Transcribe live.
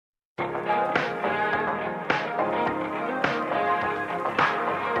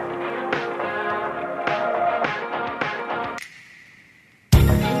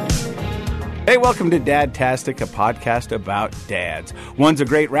Hey, welcome to Dadtastic, a podcast about dads. One's a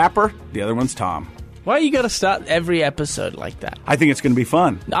great rapper, the other one's Tom. Why you got to start every episode like that? I think it's going to be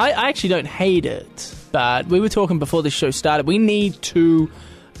fun. I actually don't hate it, but we were talking before the show started. We need to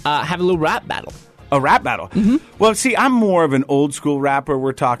have a little rap battle. A rap battle? Mm-hmm. Well, see, I'm more of an old school rapper.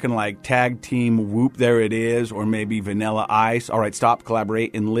 We're talking like Tag Team, Whoop, There It Is, or maybe Vanilla Ice. All right, stop,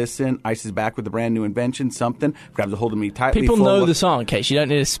 collaborate, and listen. Ice is back with a brand new invention, something. Grabs a hold of me tightly. People know the song, in case you don't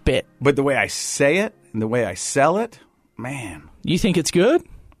need to spit. But the way I say it and the way I sell it, man. You think it's good?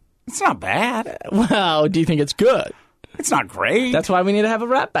 It's not bad. Well, do you think it's good? It's not great. That's why we need to have a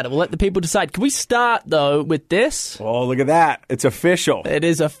rap battle. We'll let the people decide. Can we start, though, with this? Oh, look at that. It's official. It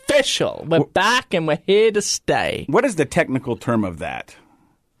is official. We're back and we're here to stay. What is the technical term of that?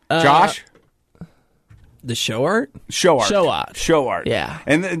 Josh? The show art? Show art. Show art. Show art. Yeah.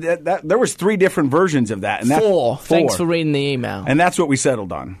 And there was 3 different versions of that. And that's Four. Thanks for reading the email. And that's what we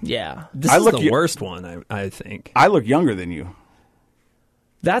settled on. Yeah. This is the worst one, I think. I look younger than you.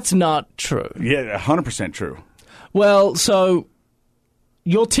 That's not true. Yeah, 100% true. Well, so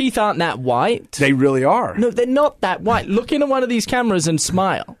your teeth aren't that white. They really are. No, they're not that white. Look into one of these cameras and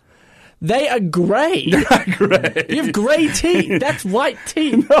smile. They are gray. They're not gray. You have gray teeth. That's white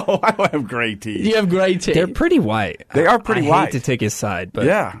teeth. No, I don't have gray teeth. You have gray teeth. They're pretty white. They are pretty I white. hate to take his side, but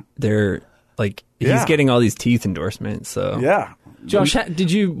yeah. They're like, he's getting all these teeth endorsements, so. Yeah. Josh,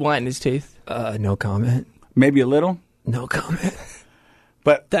 did you whiten his teeth? No comment. Maybe a little? No comment.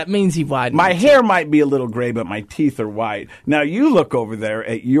 But that means he whitened. My hair might be a little gray, but my teeth are white. Now, you look over there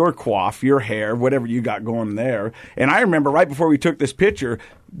at your coif, your hair, whatever you got going there. And I remember right before we took this picture,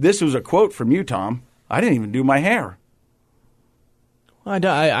 this was a quote from you, Tom. I didn't even do my hair. I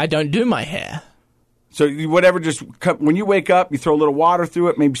don't do my hair. So whatever, just when you wake up, you throw a little water through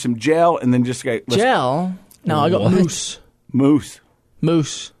it, maybe some gel, and then just get... Gel? No, I got mousse.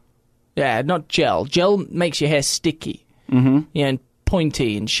 Mousse. Yeah, not gel. Gel makes your hair sticky. Mm-hmm. Yeah, and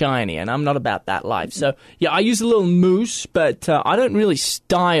pointy and shiny, and I'm not about that life. So, yeah, I use a little mousse, but I don't really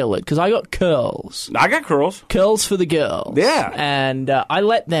style it because I got curls. I got curls. Curls for the girls. Yeah. And I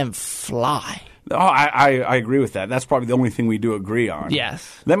let them fly. Oh, I agree with that. That's probably the only thing we do agree on.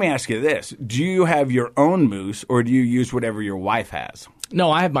 Yes. Let me ask you this. Do you have your own mousse, or do you use whatever your wife has?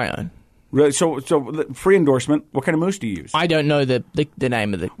 No, I have my own. Really? So free endorsement, what kind of mousse do you use? I don't know the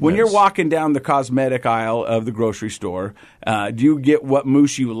name of the When mousse. you're walking down the cosmetic aisle of the grocery store, do you get what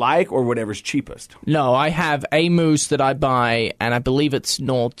mousse you like or whatever's cheapest? No, I have a mousse that I buy, and I believe it's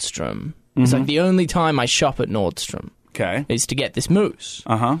Nordstrom. It's like the only time I shop at Nordstrom. Okay. Is to get this mousse.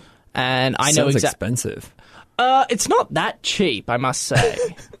 Uh-huh. And I know Sounds exactly. expensive. It's not that cheap, I must say.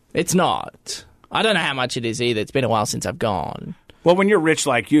 It's not. I don't know how much it is either. It's been a while since I've gone. Well, when you're rich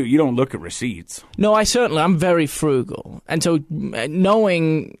like you don't look at receipts. No, I'm very frugal. And so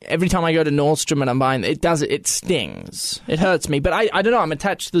knowing every time I go to Nordstrom and I'm buying, it stings. It hurts me. But I don't know, I'm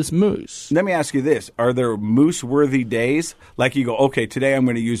attached to this mousse. Let me ask you this. Are there mousse-worthy days? Like you go, okay, today I'm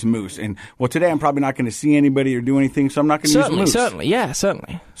going to use mousse. And, well, today I'm probably not going to see anybody or do anything, so I'm not going to use mousse.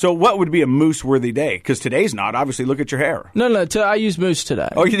 Certainly. So what would be a mousse-worthy day? Because today's not. Obviously, look at your hair. No, I used mousse today.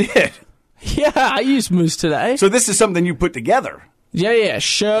 Oh, you did? Yeah, I used mousse today. So this is something you put together. Yeah,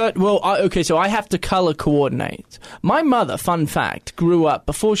 shirt. Well, okay, so I have to color coordinate. My mother, fun fact, grew up,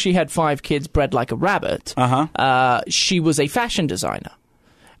 before she had 5 kids, bred like a rabbit. She was a fashion designer.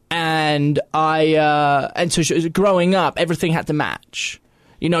 And so growing up, everything had to match.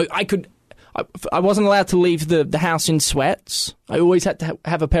 You know, I wasn't allowed to leave the house in sweats. I always had to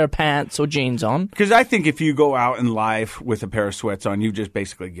have a pair of pants or jeans on. Because I think if you go out in life with a pair of sweats on, you've just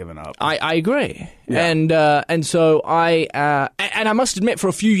basically given up. I agree. Yeah. And so I must admit, for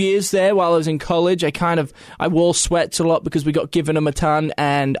a few years there while I was in college, I wore sweats a lot because we got given them a ton,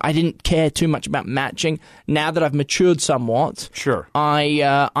 and I didn't care too much about matching. Now that I've matured somewhat, sure,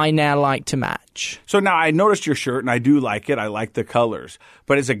 I now like to match. So now I noticed your shirt, and I do like it. I like the colors.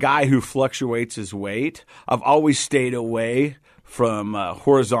 But as a guy who fluctuates his weight, I've always stayed away from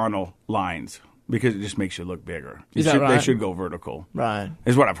horizontal lines because it just makes you look bigger. Is that right? They should go vertical. Right.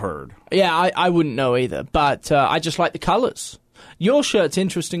 Is what I've heard. Yeah, I wouldn't know either, but I just like the colors. Your shirt's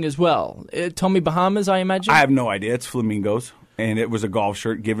interesting as well. Tommy Bahamas, I imagine? I have no idea. It's flamingos, and it was a golf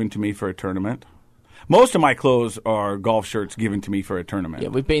shirt given to me for a tournament. Most of my clothes are golf shirts given to me for a tournament. Yeah,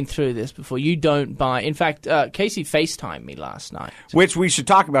 we've been through this before. You don't buy... In fact, Casey FaceTimed me last night. Which we should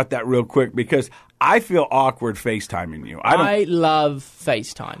talk about that real quick because I feel awkward FaceTiming you. I love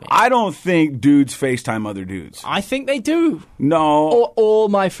FaceTiming. I don't think dudes FaceTime other dudes. I think they do. No. All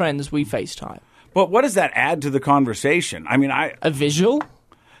my friends, we FaceTime. But what does that add to the conversation? I mean, A visual?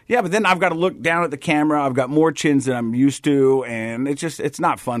 Yeah, but then I've got to look down at the camera. I've got more chins than I'm used to, and it's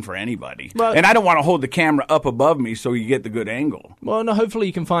not fun for anybody. Well, and I don't want to hold the camera up above me so you get the good angle. Well, no, hopefully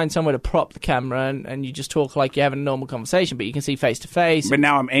you can find somewhere to prop the camera and you just talk like you're having a normal conversation, but you can see face to face. But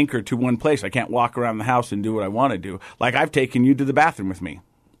now I'm anchored to one place. I can't walk around the house and do what I want to do. Like I've taken you to the bathroom with me.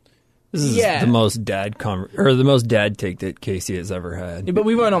 This is the most dad the most dad take that Casey has ever had. Yeah, but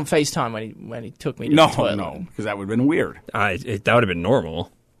we weren't on FaceTime when he took me to the toilet. No, because that would have been weird. That would have been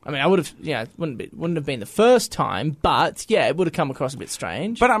normal. I mean, I would have, it wouldn't have been the first time, but yeah, it would have come across a bit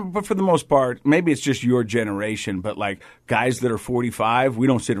strange. But for the most part, maybe it's just your generation. But like guys that are 45, we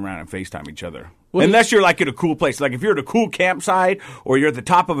don't sit around and FaceTime each other. Well, unless you're like at a cool place. Like if you're at a cool campsite or you're at the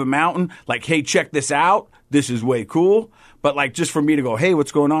top of a mountain, like, hey, check this out. This is way cool. But like just for me to go, hey,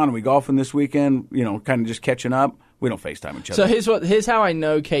 what's going on? Are we golfing this weekend? Kind of just catching up. We don't FaceTime each other. So here's how I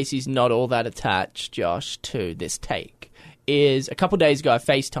know Casey's not all that attached, Josh, to this take. Is a couple of days ago I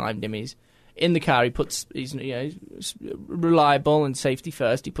FaceTimed him. He's in the car. He's reliable and safety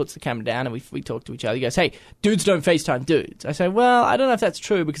first. He puts the camera down and we talk to each other. He goes, "Hey, dudes don't FaceTime dudes." I say, "Well, I don't know if that's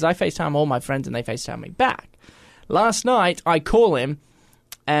true because I FaceTime all my friends and they FaceTime me back." Last night I call him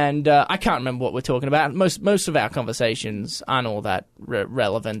and I can't remember what we're talking about. Most of our conversations aren't all that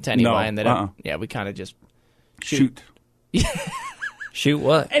relevant anyway, and they don't. Yeah, we kind of just shoot. Shoot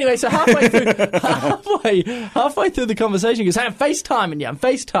what? Anyway, so halfway through the conversation, he goes, "Hey, I'm FaceTiming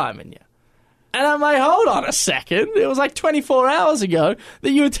you. And I'm like, hold on a second. It was like 24 hours ago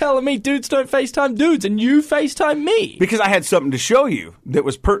that you were telling me dudes don't FaceTime dudes, and you FaceTime me. Because I had something to show you that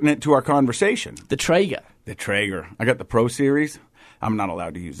was pertinent to our conversation. The Traeger. I got the Pro Series. I'm not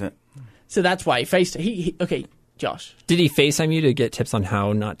allowed to use it. So that's why okay, Josh. Did he FaceTime you to get tips on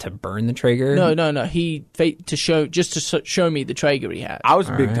how not to burn the Traeger? No. He to show me the Traeger he had. I was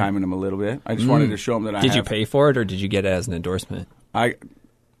big timing him a little bit. I just wanted to show him that Did you pay for it, or did you get it as an endorsement? I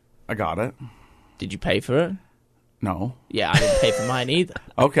got it. Did you pay for it? No. Yeah, I didn't pay for mine either.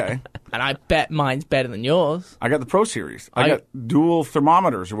 Okay. And I bet mine's better than yours. I got the Pro Series. I got dual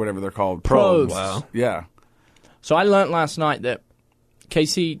thermometers or whatever they're called. Pros. Wow. Yeah. So I learnt last night that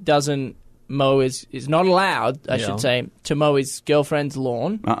Casey doesn't is not allowed, I should say, to mow his girlfriend's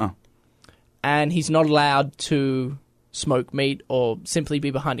lawn. And he's not allowed to smoke meat or simply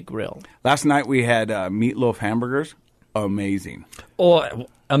be behind a grill. Last night we had meatloaf hamburgers. Amazing. Oh,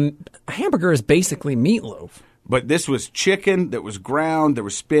 a hamburger is basically meatloaf. But this was chicken that was ground, there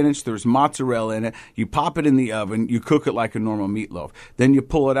was spinach, there was mozzarella in it. You pop it in the oven, you cook it like a normal meatloaf. Then you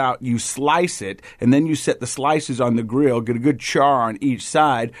pull it out, you slice it, and then you set the slices on the grill, get a good char on each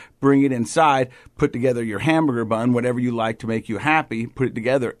side, bring it inside, put together your hamburger bun, whatever you like to make you happy, put it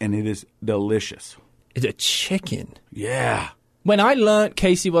together, and it is delicious. It's a chicken. Yeah. When I learnt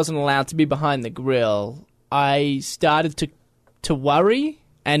Casey wasn't allowed to be behind the grill, I started to worry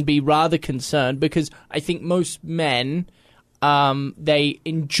and be rather concerned because I think most men, they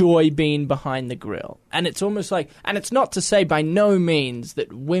enjoy being behind the grill. And it's almost like, and it's not to say by no means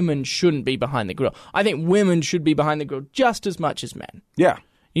that women shouldn't be behind the grill. I think women should be behind the grill just as much as men. Yeah.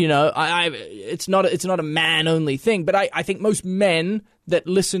 It's not a man-only thing, but I think most men that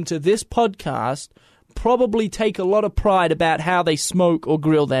listen to this podcast probably take a lot of pride about how they smoke or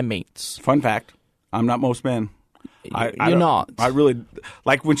grill their meats. Fun fact, I'm not most men. You're not. I really,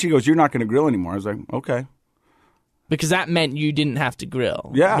 like when she goes, "You're not going to grill anymore." I was like, okay. Because that meant you didn't have to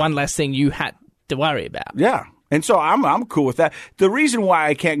grill. Yeah. One less thing you had to worry about. Yeah. And so I'm cool with that. The reason why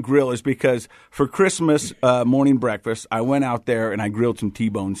I can't grill is because for Christmas morning breakfast, I went out there and I grilled some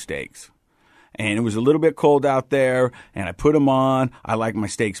T-bone steaks. And it was a little bit cold out there, and I put them on. I like my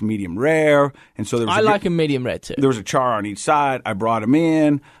steaks medium rare, and so there was. I like them medium rare too. There was a char on each side. I brought them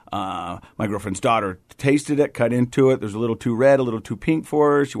in. My girlfriend's daughter tasted it, cut into it. There's a little too red, a little too pink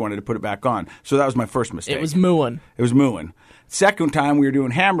for her. She wanted to put it back on. So that was my first mistake. It was mooing. Second time we were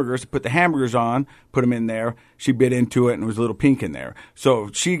doing hamburgers, put the hamburgers on, put them in there. She bit into it and it was a little pink in there. So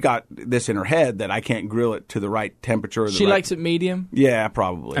she got this in her head that I can't grill it to the right temperature. She likes it medium? Yeah,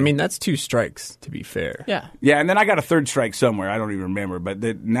 probably. I mean, that's 2 strikes, to be fair. Yeah. Yeah, and then I got a third strike somewhere. I don't even remember. But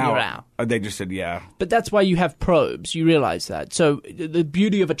now you're out. They just said, yeah. But that's why you have probes. You realize that. So the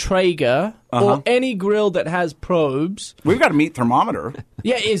beauty of a Traeger or any grill that has probes. We've got a meat thermometer.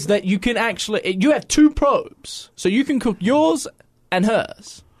 Yeah, is that you can actually, you have 2 probes. So you can cook yours and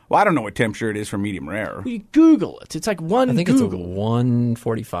hers. Well, I don't know what temperature it is for medium rare. Well, you Google it. It's like one I think Google. it's a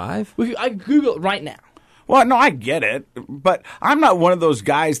 145. I Google it right now. Well, no, I get it, but I'm not one of those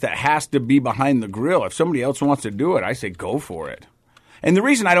guys that has to be behind the grill. If somebody else wants to do it, I say go for it. And the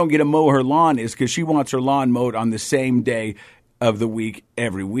reason I don't get to mow her lawn is because she wants her lawn mowed on the same day of the week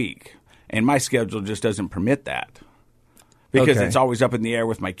every week. And my schedule just doesn't permit that. because it's always up in the air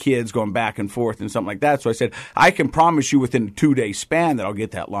with my kids going back and forth and something like that. So I said, I can promise you within a 2-day span that I'll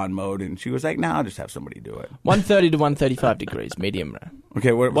get that lawn mowed. And she was like, no, I'll just have somebody do it. 130 to 135 degrees, medium rare.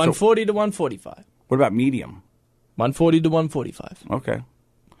 Okay. 140 to 145. What about medium? 140 to 145. Okay.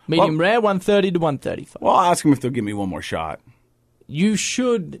 Medium rare, 130 to 135. Well, I'll ask them if they'll give me one more shot. You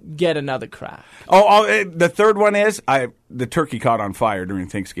should get another crack. The third one is the turkey caught on fire during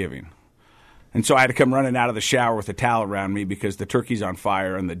Thanksgiving. And so I had to come running out of the shower with a towel around me because the turkey's on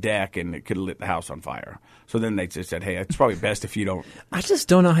fire on the deck and it could have lit the house on fire. So then they just said, hey, it's probably best if you don't. I just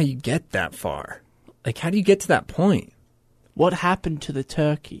don't know how you get that far. Like, how do you get to that point? What happened to the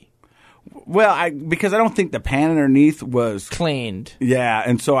turkey? Well, because I don't think the pan underneath was cleaned. Yeah,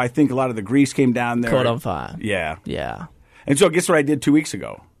 and so I think a lot of the grease came down there. Caught on fire. Yeah. Yeah. And so guess what I did 2 weeks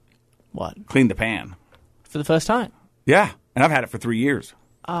ago? What? Cleaned the pan. For the first time? Yeah, and I've had it for 3 years.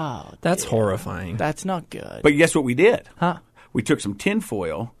 Oh, that's horrifying. That's not good. But guess what we did? Huh? We took some tin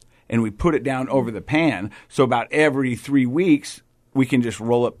foil and we put it down over the pan. So about every 3 weeks, we can just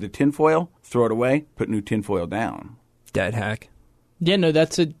roll up the tin foil, throw it away, put new tin foil down. Dad hack. Yeah, no,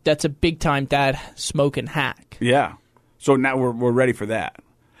 that's a big time dad smoking hack. Yeah. So now we're ready for that.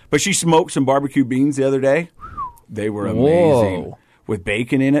 But she smoked some barbecue beans the other day. They were amazing. Whoa. With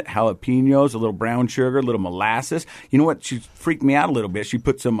bacon in it, jalapenos, a little brown sugar, a little molasses. You know what? She freaked me out a little bit. She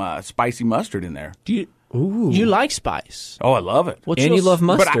put some spicy mustard in there. Do you like spice? Oh, I love it. And you love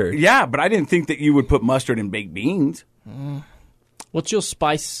mustard. But I didn't think that you would put mustard in baked beans. What's your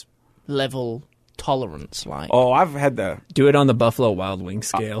spice level tolerance like? Oh, I've had Do it on the Buffalo Wild Wings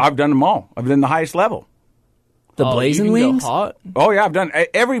scale. I've done them all. I've done the highest level. The blazing you can wings? Go hot? Oh, yeah, I've done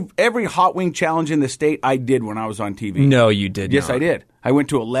every hot wing challenge in the state I did when I was on TV. No, you did Yes, not. I did. I went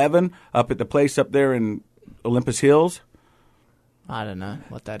to 11 up at the place up there in Olympus Hills. I don't know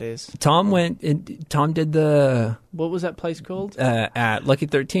what that is. Tom did the... What was that place called? At Lucky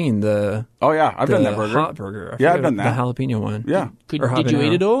 13, Oh, yeah, I've done that burger. Hot burger. Yeah, I've done that. The jalapeno one. Yeah. Did you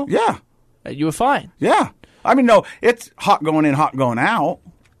eat it all? Yeah. You were fine. Yeah. I mean, no, it's hot going in, hot going out.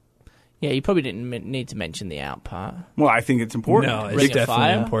 Yeah, you probably didn't need to mention the out part. Well, I think it's important. No, it's Ring of definitely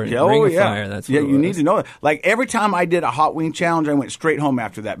fire? important. Yeah, Ring of yeah. fire, that's what yeah, it you was. need to know that. Like, every time I did a hot wing challenge, I went straight home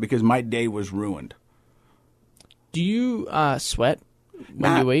after that because my day was ruined. Do you sweat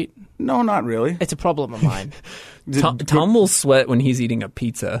when you eat? No, not really. It's a problem of mine. Tom will sweat when he's eating a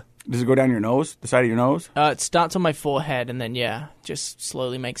pizza. Does it go down your nose, the side of your nose? It starts on my forehead and then, just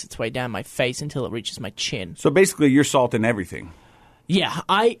slowly makes its way down my face until it reaches my chin. So basically, you're salting everything. Yeah,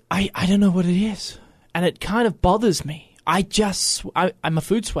 I don't know what it is. And it kind of bothers me. I'm a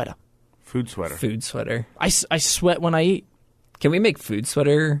food sweater. Food sweater. Food sweater. I sweat when I eat. Can we make food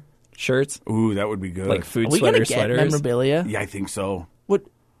sweater shirts? Ooh, that would be good. Like food Are we sweater going to get sweaters? memorabilia? Yeah, I think so. What?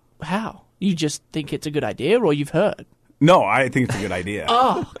 How? You just think it's a good idea or you've heard? No, I think it's a good idea.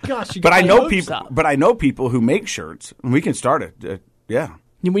 Oh, gosh. But I know people. But I know people who make shirts, and we can start it. Yeah.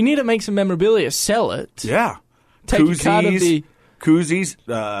 We need to make some memorabilia. Sell it. Yeah. Take a card of the... Koozies.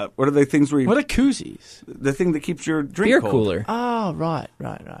 What are the things where you... What are koozies? The thing that keeps your drink Beer cold. cooler. Oh, right.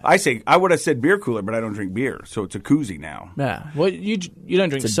 I would have said beer cooler, but I don't drink beer, so it's a koozie now. Yeah. Well, you don't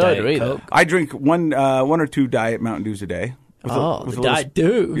drink It's a soda Diet either. Coke. I drink one or two Diet Mountain Dews a day. The Diet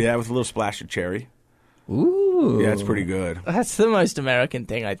Dew. Yeah, with a little splash of cherry. Ooh. Yeah, it's pretty good. That's the most American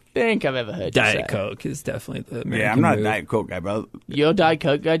thing I think I've ever heard you Diet say. Coke is definitely the American Yeah, I'm not move. a Diet Coke guy, but You're a Diet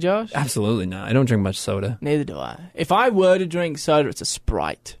Coke guy, Josh? Absolutely not. I don't drink much soda. Neither do I. If I were to drink soda, it's a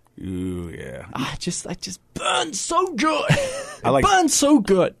Sprite. ooh, yeah. I just burn so good. I like- burn so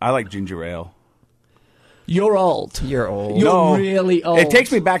good. I like ginger ale. You're old. You're old. You're No. really old. It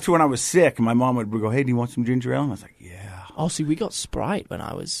takes me back to when I was sick, and my mom would go, "Hey, do you want some ginger ale?" And I was like, "Yeah." Oh, see, we got Sprite when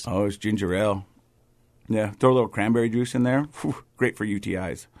I was... Oh, it's ginger ale. Yeah, throw a little cranberry juice in there. Whew, great for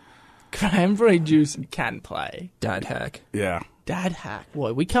UTIs. Cranberry juice can play. Dad hack. Yeah. Dad hack.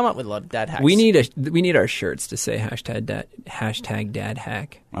 Boy, we come up with a lot of dad hacks. We need our shirts to say hashtag dad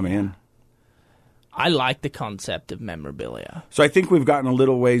hack. I'm in. I like the concept of memorabilia. So I think we've gotten a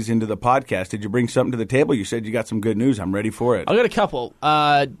little ways into the podcast. Did you bring something to the table? You said you got some good news. I'm ready for it. I've got a couple.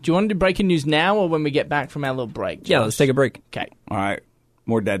 Do you want to do breaking news now or when we get back from our little break? Yeah, Josh? let's take a break. Okay. All right.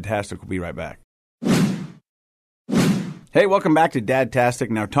 More Dadtastic. We'll be right back. Hey, welcome back to Dadtastic.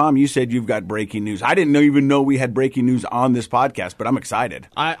 Now, Tom, you said you've got breaking news. I didn't even know we had breaking news on this podcast, but I'm excited.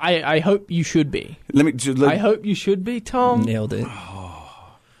 I hope you should be. I hope you should be, Tom. Nailed it.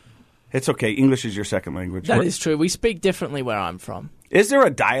 It's okay. English is your second language. That is true. We speak differently where I'm from. Is there a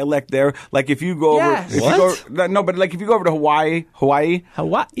dialect there? Like if you go Yes. over, but like if you go over to Hawaii, Hawaii.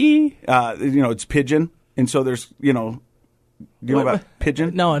 it's pidgin, and so there's Do you know about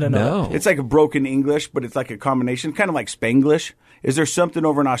pidgin? No, I don't know. No. It's like a broken English, but it's like a combination, kind of like Spanglish. Is there something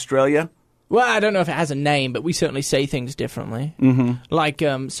over in Australia? Well, I don't know if it has a name, but we certainly say things differently. Mm-hmm. Like,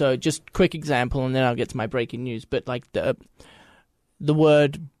 so just quick example, and then I'll get to my breaking news. But like the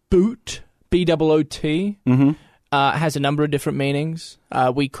word boot, B-O-O-T, has a number of different meanings.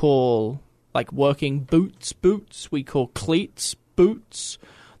 We call like working boots. We call cleats boots.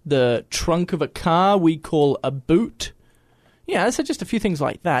 The trunk of a car we call a boot. Yeah, so just a few things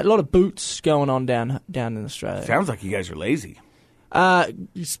like that. A lot of boots going on down in Australia. Sounds like you guys are lazy.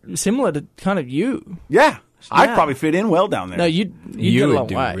 Similar to kind of you. Yeah. I'd probably fit in well down there. No, you You get a would long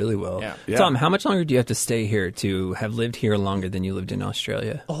do way. really well. Yeah. Tom, how much longer do you have to stay here to have lived here longer than you lived in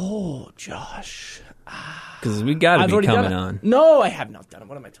Australia? Oh, Josh. Because we got to be already coming done it. on. No, I have not done it.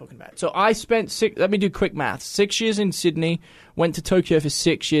 What am I talking about? So I spent let me do quick math. 6 years in Sydney, went to Tokyo for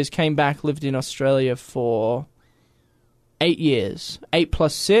 6 years, came back, lived in Australia for 8 years. 8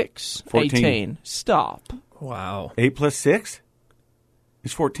 plus 6, 14. 18. Stop. Wow. 8 plus 6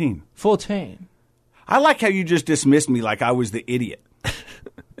 is 14. 14. I like how you just dismissed me like I was the idiot.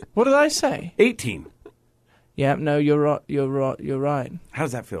 What did I say? 18. Yeah, no, you're right. You're right. How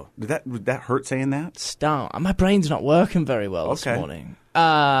does that feel? Would that hurt saying that? Stop. My brain's not working very well this morning.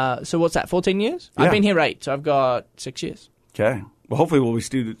 So what's that, 14 years? Yeah. I've been here 8, so I've got 6 years. Okay. Well, hopefully we'll be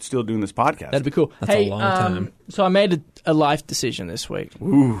still doing this podcast. That'd be cool. That's a long time. So I made a life decision this week.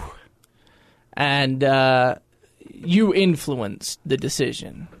 Ooh. And you influenced the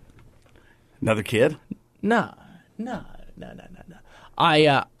decision. Another kid? No.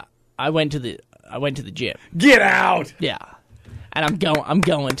 I went to the gym. Get out! Yeah. And I'm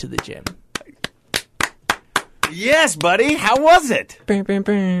going to the gym. Yes, buddy. How was it?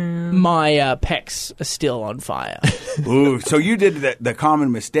 My pecs are still on fire. Ooh, so you did the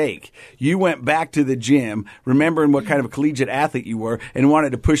common mistake. You went back to the gym, remembering what kind of a collegiate athlete you were, and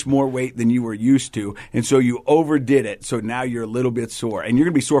wanted to push more weight than you were used to. And so you overdid it, so now you're a little bit sore. And you're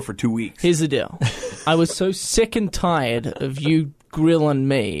going to be sore for 2 weeks. Here's the deal. I was so sick and tired of you grilling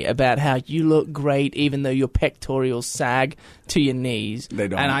me about how you look great even though your pectorals sag to your knees. They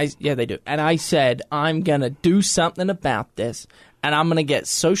don't. Yeah, they do. And I said, I'm going to do something about this, and I'm going to get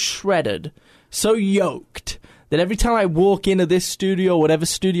so shredded, so yoked, that every time I walk into this studio, whatever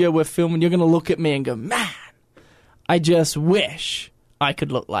studio we're filming, you're going to look at me and go, man, I just wish I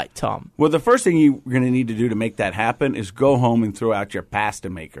could look like Tom. Well, the first thing you're going to need to do to make that happen is go home and throw out your pasta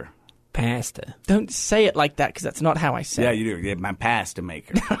maker. Pasta. Don't say it like that, because that's not how I say Yeah, it. you do. Yeah, my pasta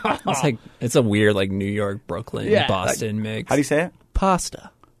maker. It's a weird like New York, Brooklyn, Yeah, Boston mix. How do you say it?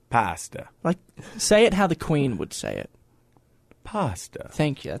 Pasta. Pasta. Like, say it how the Queen would say it. Pasta.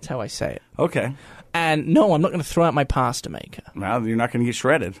 Thank you. That's how I say it. Okay. And no, I'm not going to throw out my pasta maker. Well, you're not going to get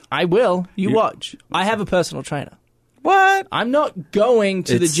shredded. I will. You watch. I have a personal trainer. What? I'm not going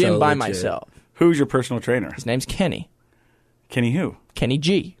to the It's gym so by legit. myself. Who's your personal trainer? His name's Kenny. Kenny who? Kenny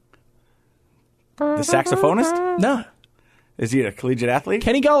G. The saxophonist? No. Is he a collegiate athlete?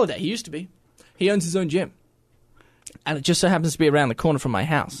 Kenny Golladay. He used to be. He owns his own gym. And it just so happens to be around the corner from my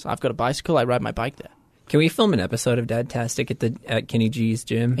house. I've got a bicycle. I ride my bike there. Can we film an episode of Dadtastic at Kenny G's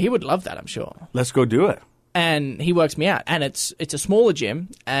gym? He would love that, I'm sure. Let's go do it. And he works me out. And it's a smaller gym,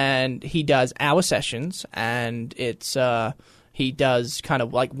 and he does hour sessions, and it's he does kind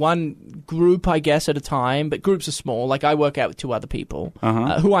of like one group, I guess, at a time, but groups are small. Like I work out with 2 other people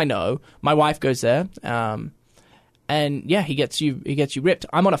who I know. My wife goes there, and yeah, he gets you ripped.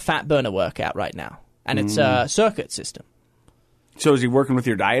 I'm on a fat burner workout right now, and it's a circuit system. So is he working with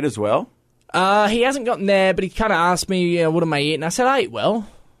your diet as well? He hasn't gotten there, but he kind of asked me, what am I eating? I said, I eat well.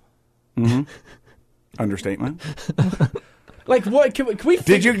 Understatement. Like, what? Can we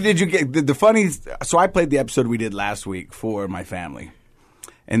Did you get the funny? So I played the episode we did last week for my family,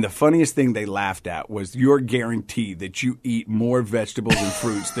 and the funniest thing they laughed at was your guarantee that you eat more vegetables and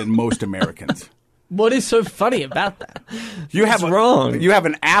fruits than most Americans. What is so funny about that? You have wrong. You have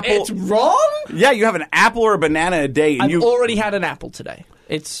an apple. It's wrong? Yeah, you have an apple or a banana a day, and I've already had an apple today.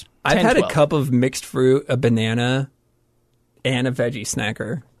 It's 10, I've had 12. a cup of mixed fruit, a banana, and a veggie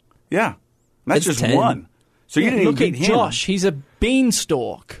snacker. Yeah, that's It's just 10. one. So you didn't Look even at beat him. Josh. He's a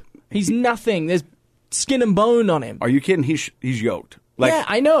beanstalk. He's nothing. There's skin and bone on him. Are you kidding? He's yoked. Like, yeah,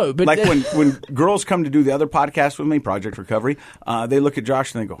 I know. But like when girls come to do the other podcast with me, Project Recovery, they look at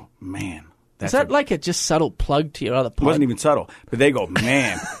Josh and they go, "Man, is that like a just subtle plug to your other It pod? wasn't even subtle, but they go,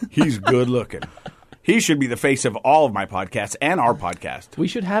 "Man, he's good looking. He should be the face of all of my podcasts and our podcast." We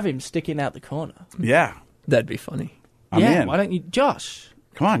should have him sticking out the corner. Yeah, That'd be funny. I'm yeah, in. why don't you, Josh?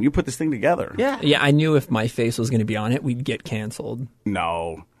 Come on, you put this thing together. Yeah. Yeah, I knew if my face was going to be on it, we'd get canceled.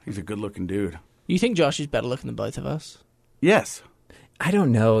 No, he's a good looking dude. You think Josh is better looking than both of us? Yes. I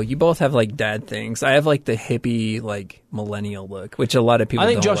don't know. You both have like dad things. I have like the hippie, like millennial look, which a lot of people I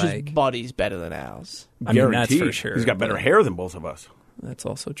think don't Josh's like. body's better than ours. I mean, that's Guaranteed. for sure. He's got better hair than both of us. That's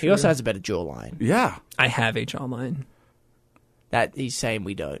also true. He also has a better jawline. Yeah. I have a jawline. That he's saying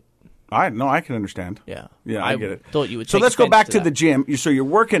we don't. I can understand. Yeah. Yeah, I get it. Thought you would. So take let's go offense back to that. the gym. So you're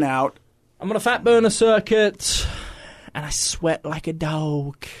working out. I'm on a fat burner circuit, and I sweat like a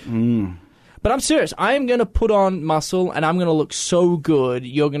dog. But I'm serious. I am going to put on muscle, and I'm going to look so good,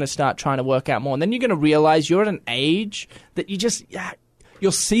 you're going to start trying to work out more. And then you're going to realize you're at an age that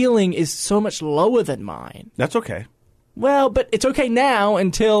your ceiling is so much lower than mine. That's okay. Well, but it's okay now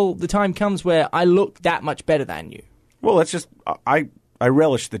until the time comes where I look that much better than you. Well, let's just I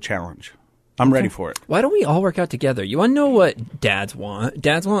relish the challenge. I'm ready for it. Why don't we all work out together? You want to know what dads want?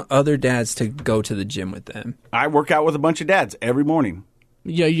 Dads want other dads to go to the gym with them. I work out with a bunch of dads every morning.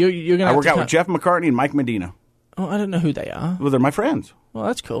 Yeah, you're gonna. I work out with Jeff McCartney and Mike Medina. Oh, I don't know who they are. Well, they're my friends. Well,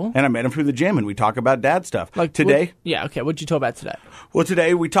 that's cool. And I met them through the gym, and we talk about dad stuff. Like today? Okay. What'd you talk about today? Well,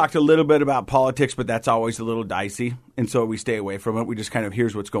 today we talked a little bit about politics, but that's always a little dicey, and so we stay away from it. We just kind of,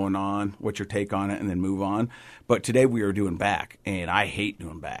 here's what's going on, what's your take on it, and then move on. But today we are doing back, and I hate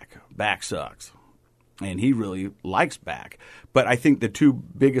doing back. Back sucks. And he really likes back. But I think the two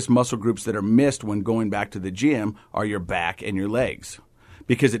biggest muscle groups that are missed when going back to the gym are your back and your legs,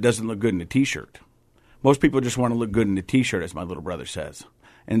 because it doesn't look good in a T-shirt. Most people just want to look good in a T-shirt, as my little brother says.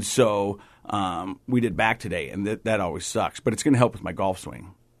 And so we did back today, and that always sucks. But it's going to help with my golf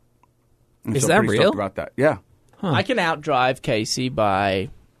swing. And Is so that I'm pretty real? stoked about that. Yeah. I can outdrive Casey by,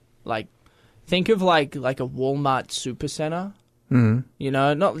 think of like a Walmart supercenter. Mm-hmm. You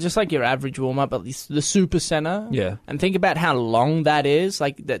know, not just like your average Walmart, but the supercenter. Yeah. And think about how long that is.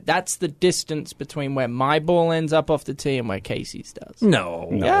 Like that's the distance between where my ball ends up off the tee and where Casey's does. No.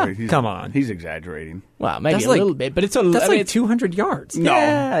 Yeah. Come on. He's exaggerating. Well, maybe That's a like- little bit, but it's a. That's I mean, like it's 200 yards. No.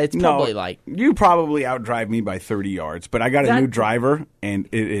 Yeah, it's probably no. like- You probably outdrive me by 30 yards, but I got a new driver, and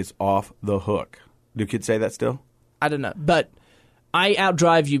it is off the hook. Do kids say that still? I don't know, but I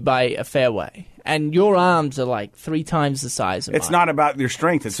outdrive you by a fair way. And your arms are like 3 times the size of It's mine. not about your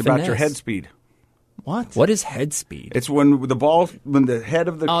strength. It's about your finesse. head speed. What? What is head speed? It's when the head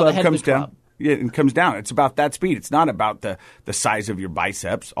of the Oh, club the head of comes the down. club. Yeah, it comes down. It's about that speed. It's not about the size of your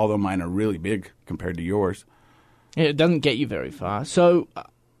biceps, although mine are really big compared to yours. It doesn't get you very far. So,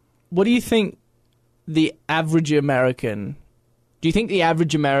 what do you think the average American... Do you think the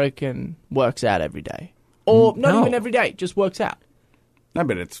average American works out every day? Or not No. even every day, just works out? I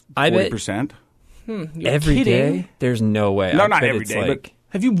bet it's I bet- 40%. You're Every kidding. day? There's no way. No, I not bet every it's day, like,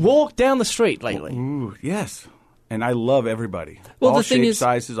 Have you walked down the street lately? Ooh, yes. And I love everybody. Well, all the thing shapes, is-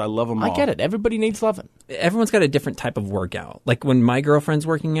 sizes, I love them all. I get it. Everybody needs loving. everyone's got a different type of workout. Like when my girlfriend's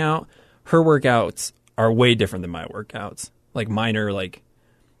working out, her workouts are way different than my workouts. Like mine are like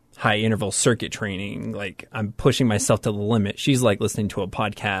high interval circuit training. Like I'm pushing myself to the limit. She's like listening to a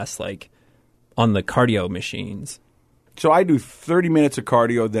podcast like on the cardio machines. So I do 30 minutes of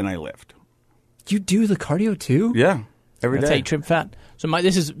cardio, then I lift. You do the cardio too? Yeah, every That's day. how you trim fat. So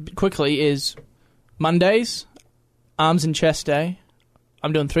this is Mondays, arms and chest day.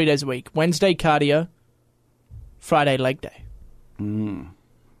 I'm doing 3 days a week. Wednesday, cardio. Friday, leg day.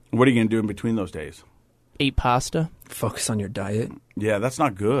 What are you going to do in between those days? Eat pasta. Focus on your diet. Yeah, that's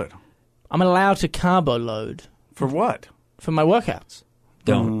not good. I'm allowed to carbo load For what? for my workouts.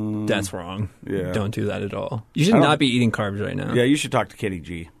 Don't. That's wrong. Yeah. Don't do that at all. You should I don't- not be eating carbs right now. Yeah, you should talk to Kenny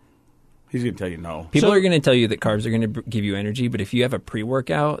G. He's going to tell you no. People So- are going to tell you that carbs are going to give you energy, but if you have a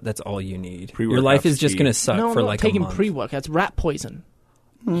pre-workout, that's all you need. Pre-workout's Your life is just key. going to suck No, I'm for not like taking a month. pre-workout. It's rat poison.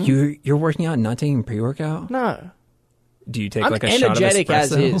 You're working out and not taking pre-workout? No. Do you take I'm like a shot of energetic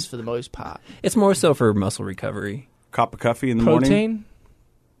as espresso? is for the most part. It's more so for muscle recovery. Cup of coffee in the morning? Protein.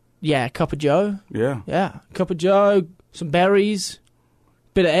 Yeah, cup of joe. Yeah. Yeah, cup of joe, some berries,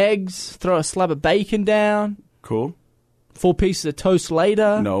 bit of eggs, throw a slab of bacon down, Cool. 4 pieces of toast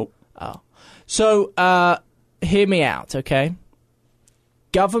later. No. So, hear me out, okay?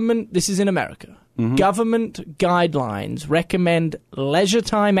 Government, this is in America. Government guidelines recommend leisure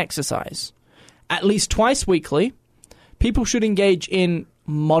time exercise. At least twice weekly, people should engage in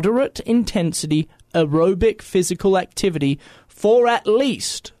moderate intensity aerobic physical activity for at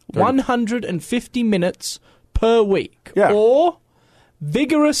least 150 minutes per week. Yeah. Or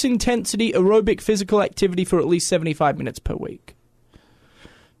vigorous intensity aerobic physical activity for at least 75 minutes per week.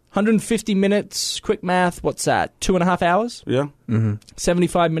 150 minutes, quick math, what's that? 2.5 hours? Yeah.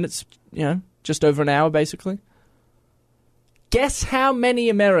 75 minutes, just over an hour, basically. Guess how many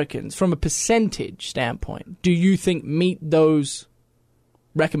Americans, from a percentage standpoint, do you think meet those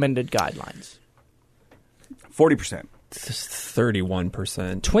recommended guidelines? 40%.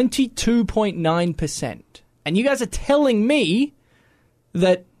 31%. 22.9%. And you guys are telling me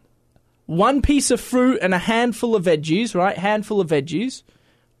that one piece of fruit and a handful of veggies, right? Handful of veggies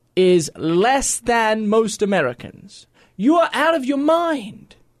is less than most Americans. You are out of your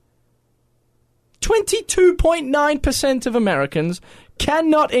mind. 22.9% of Americans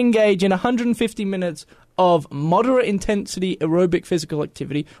cannot engage in 150 minutes of moderate intensity aerobic physical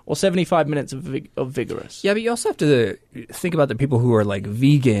activity or 75 minutes of vigorous. Yeah, but you also have to think about the people who are like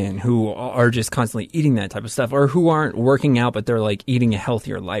vegan, who are just constantly eating that type of stuff, or who aren't working out, but they're like eating a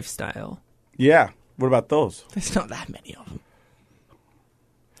healthier lifestyle. Yeah. What about those? There's not that many of them.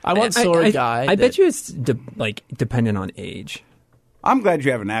 I once saw a guy. I bet you it's dependent on age. I'm glad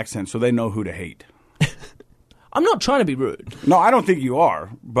you have an accent so they know who to hate. I'm not trying to be rude. No, I don't think you are,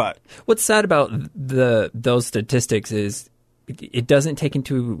 but What's sad about those statistics is it doesn't take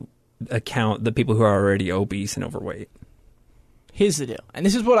into account the people who are already obese and overweight. Here's the deal, and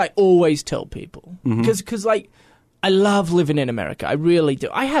this is what I always tell people, because like, I love living in America. I really do.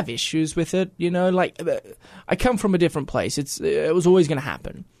 I have issues with it, you know. Like, I come from a different place. It was always going to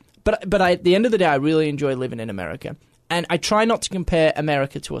happen, but at the end of the day, I really enjoy living in America, and I try not to compare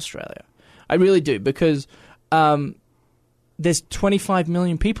America to Australia. I really do, because there's 25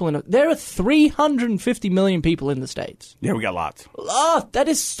 million people in it. There are 350 million people in the States. yeah, we got lots. Oh, that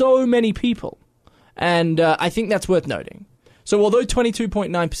is so many people. And I think that's worth noting. So although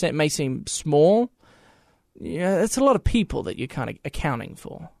 22.9% may seem small, yeah, that's a lot of people that you're kind of accounting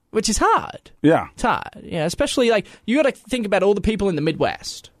for, which is hard. Yeah. It's hard. Yeah, especially like you got to think about all the people in the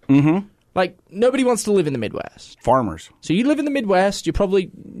Midwest. Mm-hmm. Like nobody wants to live in the Midwest. Farmers. So you live in the Midwest, you're probably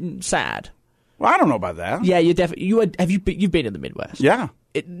sad. Well, I don't know about that. Yeah, you're definitely. You've been in the Midwest? Yeah.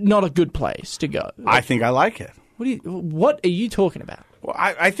 Not a good place to go. I think I like it. What are you talking about? Well,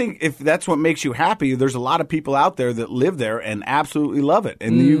 I think if that's what makes you happy, there's a lot of people out there that live there and absolutely love it.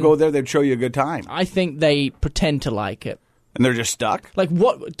 And you go there, they'd show you a good time. I think they pretend to like it. And they're just stuck? Like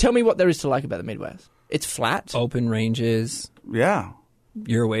what? Tell me what there is to like about the Midwest. It's flat. Open ranges. Yeah.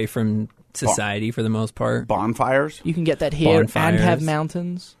 You're away from society for the most part. Bonfires. You can get that here and have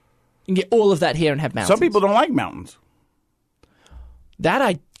mountains. You can get all of that here and have mountains. Some people don't like mountains. That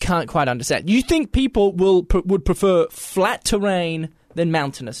I can't quite understand. You think people would prefer flat terrain than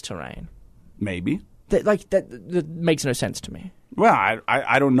mountainous terrain? Maybe. That makes no sense to me. Well,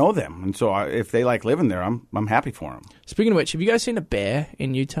 I don't know them, and so if they like living there, I'm happy for them. Speaking of which, have you guys seen a bear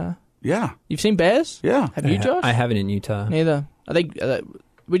in Utah? Yeah. You've seen bears? Yeah. Have you, Josh? I haven't in Utah. Neither. I think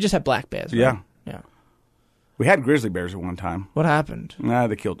we just have black bears. Right? Yeah. Yeah. We had grizzly bears at one time. What happened? Nah,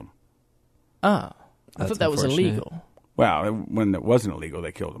 they killed them. Oh, I thought that was illegal. Well, when it wasn't illegal,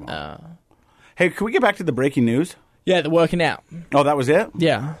 they killed them all. Hey, can we get back to the breaking news? Yeah, they're working out. Oh, that was it?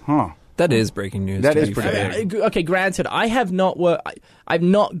 Yeah. Huh. That is breaking news. That is pretty big. Okay, granted, I have not I've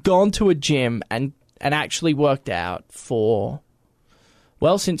not gone to a gym and actually worked out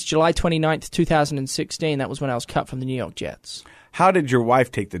since July 29th, 2016. That was when I was cut from the New York Jets. How did your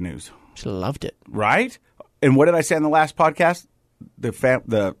wife take the news? She loved it. Right? And what did I say on the last podcast?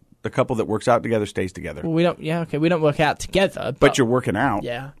 The couple that works out together stays together. Well, we don't work out together. But you're working out.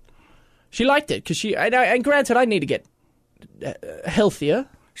 Yeah. She liked it because and granted, I need to get healthier.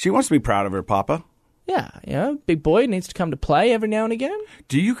 She wants to be proud of her papa. Yeah, big boy needs to come to play every now and again.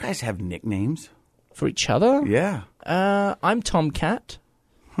 Do you guys have nicknames? For each other? Yeah. I'm Tomcat.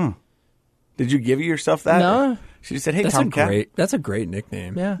 Did you give yourself that? No. She just said, hey, That's Tomcat. That's a great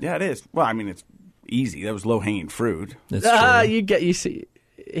nickname. Yeah. Yeah, it is. Well, I mean, it's easy. That was low-hanging fruit. That's true. You see,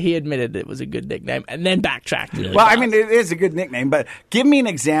 he admitted it was a good nickname and then backtracked. Yeah. Well, I mean, it is a good nickname, but give me an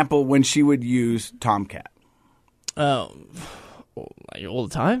example when she would use Tomcat. Oh, like all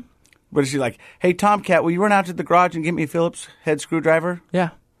the time? What is she like? Hey, Tomcat, will you run out to the garage and get me a Phillips head screwdriver? Yeah.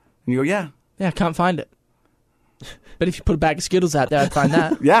 And you go, yeah. Yeah, I can't find it. But if you put a bag of Skittles out there, I'd find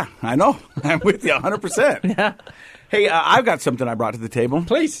that. Yeah, I know. I'm with you 100%. Yeah. Hey, I've got something I brought to the table.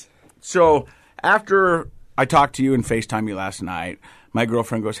 Please. So after I talked to you and FaceTime you last night, my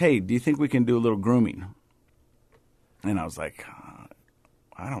girlfriend goes, hey, do you think we can do a little grooming? And I was like,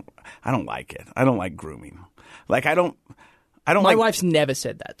 I don't like it. I don't like grooming. Like, I don't My wife's never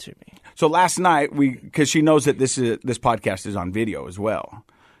said that to me. So last night, because she knows that this podcast is on video as well,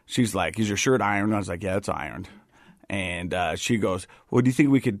 she's like, is your shirt ironed? I was like, yeah, it's ironed. And she goes, well, do you think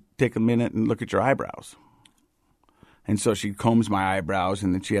we could take a minute and look at your eyebrows? And so she combs my eyebrows,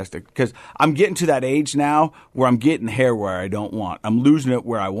 and then she has to, because I'm getting to that age now where I'm getting hair where I don't want. I'm losing it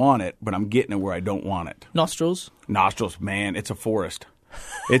where I want it, but I'm getting it where I don't want it. Nostrils? Nostrils, man, it's a forest.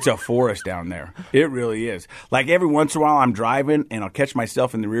 It's a forest down there. It really is. Like every once in a while I'm driving and I'll catch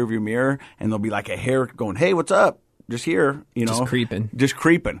myself in the rearview mirror and there'll be like a hair going, hey, what's up? just here, Just creeping. Just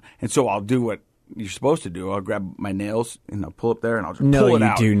creeping. And so I'll do what you're supposed to do. I'll grab my nails and I'll pull up there and I'll just pull it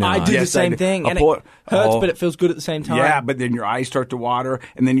out. No, you do not. I do the Yes, same do. thing, I'll and pull it hurts, but it feels good at the same time. Yeah, but then your eyes start to water,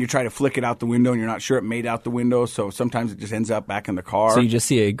 and then you try to flick it out the window, and you're not sure it made out the window, so sometimes it just ends up back in the car. So you just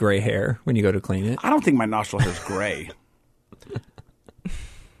see a gray hair when you go to clean it? I don't think my nostril hair is gray.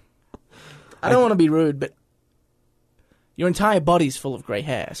 I don't want to be rude, but your entire body's full of grey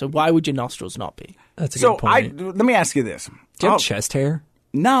hair, so why would your nostrils not be? That's a So good point. let me ask you this. Do you have chest hair?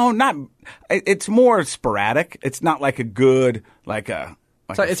 No, not. It's more sporadic. It's not like a good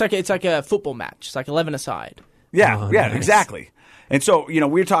It's like a football match. It's like 11 aside. Yeah, Oh, yeah, nice. exactly. And so,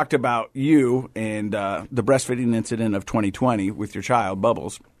 we talked about you and the breastfeeding incident of 2020 with your child,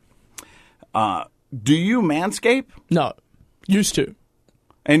 Bubbles. Do you manscape? No, used to.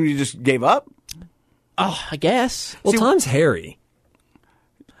 And you just gave up? Oh, I guess. Well, Tom's hairy.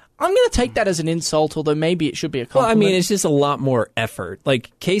 I'm going to take that as an insult, although maybe it should be a Well, I compliment. mean, it's just a lot more effort.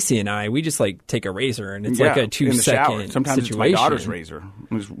 Like Casey and I, we just like take a razor and it's like a in the shower. 2-second Sometimes situation. it's my daughter's razor.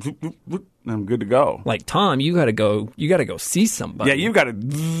 Just whoop, whoop, whoop, and I'm good to go. Like Tom, you gotta go see somebody. Yeah, you've got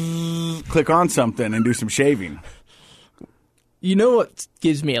to click on something and do some shaving. You know what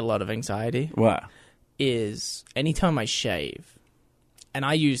gives me a lot of anxiety? What? Is anytime I shave, and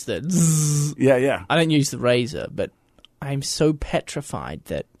I use the zzz, Yeah. I don't use the razor, but I'm so petrified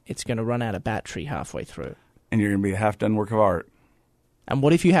that it's going to run out of battery halfway through. And you're going to be a half-done work of art. And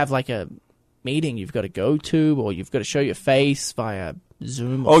what if you have like a meeting you've got to go to, or you've got to show your face via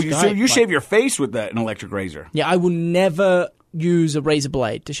Zoom or Skype? So you shave your face with an electric razor? Yeah, I will never use a razor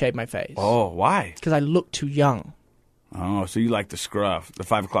blade to shave my face. Oh, why? Because I look too young. Oh, so you like the scruff, the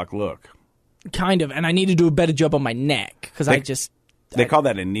 5 o'clock look. Kind of, and I need to do a better job on my neck, because They call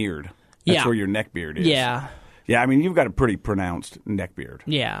that a neared. That's Yeah. where your neck beard is. Yeah. Yeah, I mean, you've got a pretty pronounced neck beard.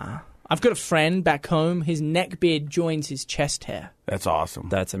 Yeah. I've got a friend back home, his neck beard joins his chest hair. That's awesome.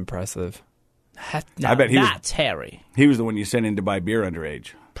 That's impressive. Now, bet he was- that's hairy. He was the one you sent in to buy beer underage.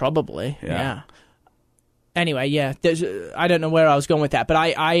 Probably, Yeah. yeah. Anyway, yeah, I don't know where I was going with that, but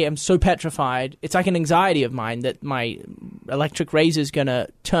I am so petrified. It's like an anxiety of mine that my electric razor is going to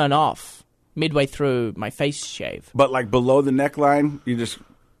turn off midway through my face shave. But like below the neckline, you just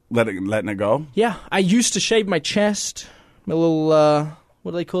letting it go? Yeah, I used to shave my chest, my little,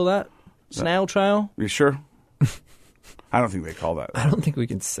 what do they call that? Snail trail? You sure? I don't think they call that. I don't think we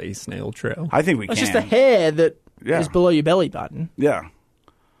can say snail trail. I think we It's can. just the hair that is Yeah. below your belly button. Yeah.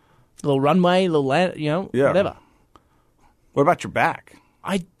 A little runway, a little, Yeah. whatever. What about your back?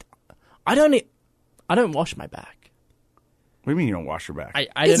 I don't wash my back. What do you mean you don't wash your back? I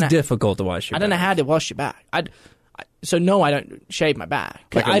It's don't know. difficult to wash your I don't know back. how to wash your back. So no, I don't shave my back.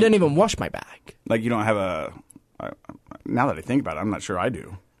 Like I don't even wash my back. Like you don't have a... now that I think about it, I'm not sure I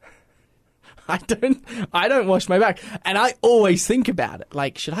do. I don't wash my back, and I always think about it.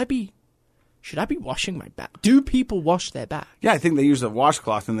 Like, should I be washing my back? Do people wash their back? Yeah, I think they use a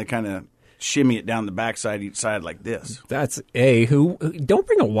washcloth and they kind of shimmy it down the backside each side like this. That's don't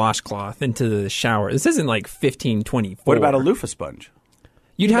bring a washcloth into the shower. This isn't like 1524. What about a loofah sponge?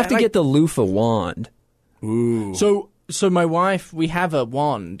 You'd have to like- get the loofah wand. Ooh. So my wife, we have a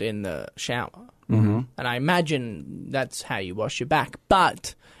wand in the shower, and I imagine that's how you wash your back,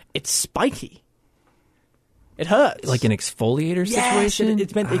 but it's spiky. It hurts. Like an exfoliator Yes, situation?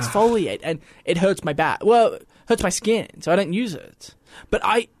 it's meant to exfoliate, and it hurts my back. Well, it hurts my skin, so I don't use it. But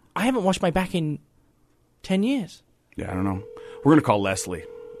I haven't washed my back in 10 years. Yeah, I don't know. We're going to call Leslie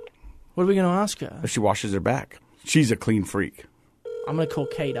What are we going to ask her? if she washes her back. She's a clean freak. I'm going to call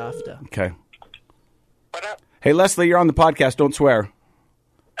Kate after. Okay. What up? Hey, Leslie, you're on the podcast. Don't swear.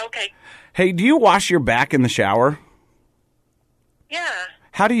 Okay. Hey, do you wash your back in the shower? Yeah.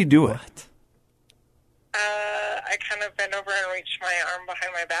 How do you do it? I kind of bend over and reach my arm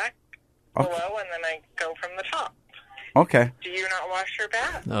behind my back below, and then I go from the top. Okay. Do you not wash your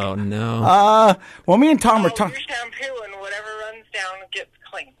back? Oh, no. Well, me and Tom are Your talking. shampoo and whatever runs down gets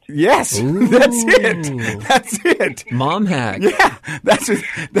cleaned. Yes, that's it. That's it. Mom hack. Yeah, that's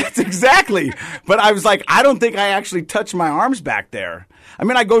exactly. But I was like, I don't think I actually touch my arms back there. I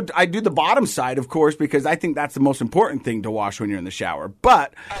mean, I do the bottom side, of course, because I think that's the most important thing to wash when you're in the shower.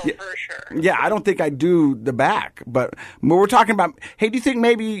 But Oh, for sure. yeah, I don't think I do the back. But we're talking about. Hey, do you think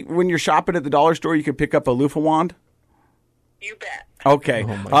maybe when you're shopping at the dollar store, you could pick up a loofah wand? You bet. Okay.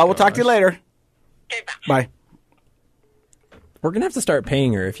 Oh, my We'll talk to you gosh. later. Okay, bye. Bye. We're going to have to start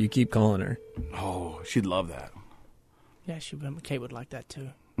paying her if you keep calling her. Oh, she'd love that. Yeah, Kate would like that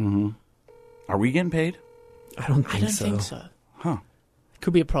too. Are we getting paid? I don't I think don't so. think so. Huh.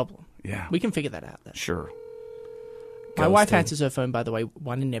 Could be a problem. Yeah. We can figure that out then. Sure. My wife Ghosting. answers her phone, by the way,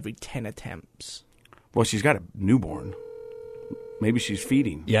 1 in every 10 attempts. Well, she's got a newborn. Maybe she's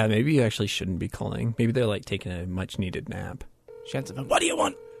feeding. Yeah, maybe you actually shouldn't be calling. Maybe they're like taking a much-needed nap. She answers, what do you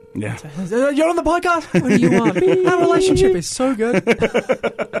want? Yeah. You're on the podcast? What do you want? Our relationship is so good.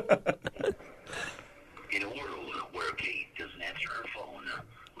 In a world where Kate doesn't answer her phone,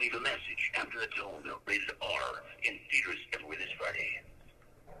 leave a message after the tone. Rated R in theaters everywhere this Friday.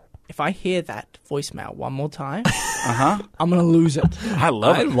 If I hear that voicemail one more time, I'm going to lose it. I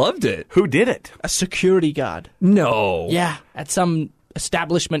love I it. loved it. Who did it? A security guard. No. Yeah, at some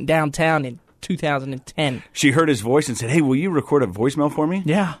establishment downtown in 2010. She heard his voice and said, hey, will you record a voicemail for me?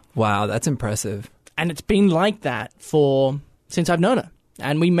 Yeah. Wow, that's impressive. And it's been like that since I've known her.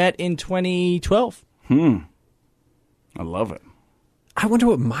 And we met in 2012. I love it. I wonder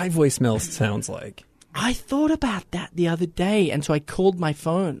what my voicemail sounds like. I thought about that the other day, and so I called my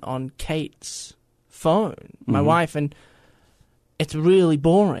phone on Kate's phone, my wife, and it's really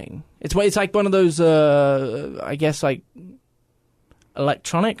boring. It's like one of those, I guess, like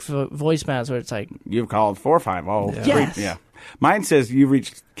electronic voicemails where it's like, You've called 450. Yes. Yeah. Mine says you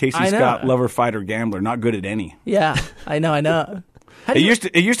reached Casey I know. Scott, lover, fighter, gambler, not good at any. yeah, I know. How do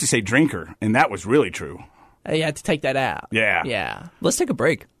It used to say drinker, and that was really true. you had to take that out. Yeah. Yeah. Let's take a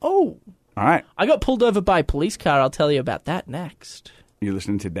break. Oh, All right. I got pulled over by a police car. I'll tell you about that next. You're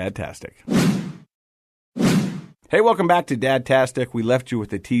listening to Dadtastic. Hey, welcome back to Dadtastic. We left you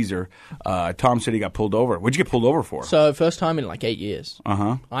with a teaser. Tom said he got pulled over. What'd you get pulled over for? So, first time in like 8 years.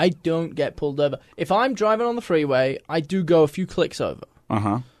 Uh-huh. I don't get pulled over. If I'm driving on the freeway, I do go a few clicks over.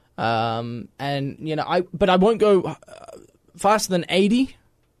 Uh-huh. And, you know, I won't go faster than 80,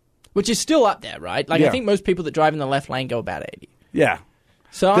 which is still up there, right? Like, Yeah. I think most people that drive in the left lane go about 80. Yeah.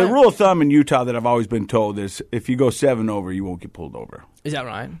 So The rule of thumb in Utah that I've always been told is if you go 7 over, you won't get pulled over. Is that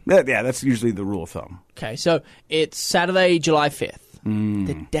right? Yeah, that's usually the rule of thumb. Okay, so it's Saturday, July 5th,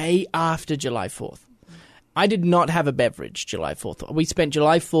 the day after July 4th. I did not have a beverage July 4th. We spent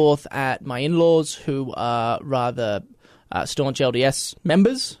July 4th at my in-laws, who are rather staunch LDS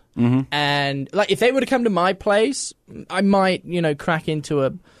members. Mm-hmm. And like, if they were to come to my place, I might, crack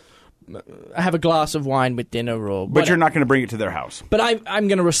into have a glass of wine with dinner or But whatever. you're not going to bring it to their house. But I'm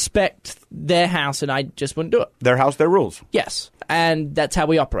going to respect their house, and I just wouldn't do it. Their house, their rules. Yes, and that's how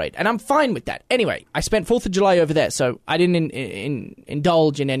we operate, and I'm fine with that. Anyway, I spent 4th of July over there, so I didn't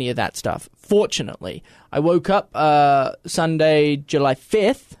indulge in any of that stuff. Fortunately, I woke up Sunday, July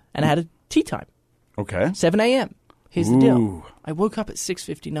 5th, and I had a tea time, Okay. 7 a.m. Here's the deal. Ooh. I woke up at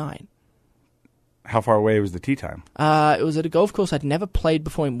 6:59. How far away was the tea time? It was at a golf course I'd never played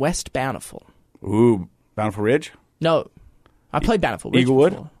before in West Bountiful. Ooh, Bountiful Ridge? No, I played Bountiful Ridge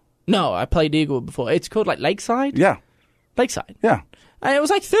Eaglewood? before. No, I played Eaglewood before. It's called like Lakeside? Yeah. Lakeside. Yeah. And it was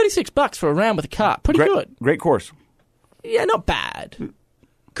like $36 for a round with a cart. Pretty good. Great course. Yeah, not bad.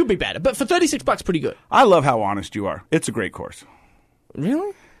 Could be better, but for $36, pretty good. I love how honest you are. It's a great course.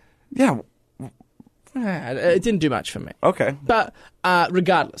 Really? Yeah. It didn't do much for me. Okay. But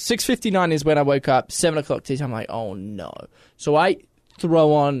regardless, 6:59 is when I woke up. 7 o'clock tea time. I'm like, oh no. So I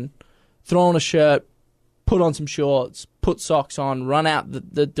throw on a shirt, put on some shorts, put socks on, run out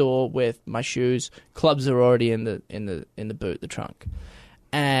the door with my shoes. Clubs are already in the boot, the trunk,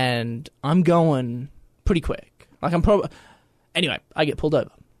 and I'm going pretty quick. Like I'm probably. Anyway, I get pulled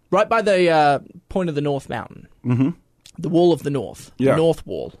over right by the point of the North Mountain, the Wall of the North, Yeah. the North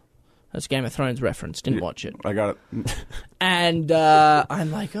Wall. That's Game of Thrones reference. Didn't watch it. I got it. And I'm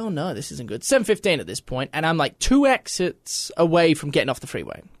like, oh no, this isn't good. 7:15 at this point, and I'm like 2 exits away from getting off the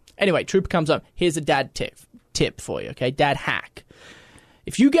freeway. Anyway, trooper comes up. Here's a dad tip for you, okay? Dad hack.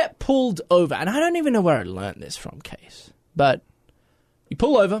 If you get pulled over, and I don't even know where I learned this from, Case, but you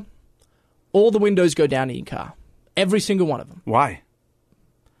pull over, all the windows go down in your car. Every single one of them. Why?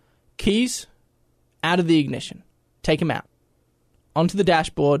 Keys out of the ignition. Take them out. Onto the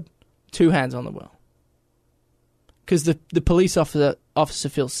dashboard. 2 hands on the wheel. Because the police officer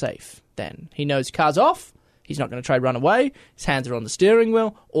feels safe then. He knows car's off. He's not going to try to run away. His hands are on the steering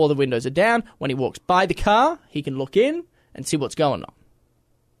wheel. All the windows are down. When he walks by the car, he can look in and see what's going on.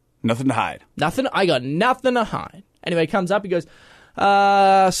 Nothing to hide. Nothing. I got nothing to hide. Anyway, he comes up. He goes,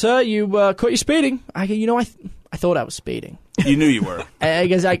 sir, you caught you speeding. I go, I thought I was speeding. You knew you were. I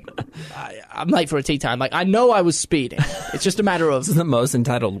guess I'm late for a tea time. Like, I know I was speeding. It's just a matter of... This is the most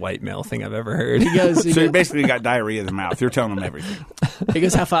entitled white male thing I've ever heard. He goes, So you basically got diarrhea in the mouth. You're telling them everything.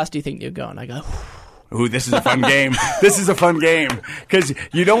 how fast do you think you're going? I go, Ooh, this is a fun game. This is a fun game. Because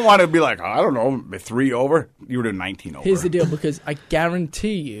you don't want to be like, I don't know, 3 over. You were doing 19 over. here's the deal, because I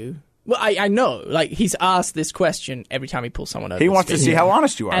guarantee you... Well, I know. Like, he's asked this question every time he pulls someone over. He wants to see how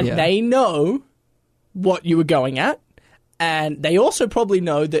honest you are. And they know what you were going at. And they also probably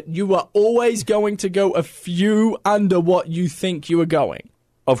know that you are always going to go a few under what you think you are going.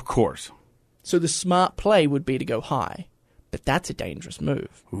 Of course. So the smart play would be to go high. But that's a dangerous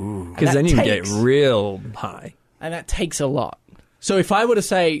move. Because then you get real high. And that takes a lot. So if I were to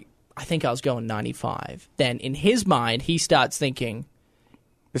say, I think I was going 95, then in his mind, he starts thinking,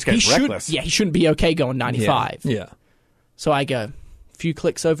 This guy's reckless. he shouldn't be okay going 95. Yeah. So I go, a few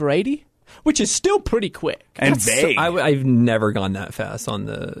clicks over 80, which is still pretty quick. And vague. I've never gone that fast on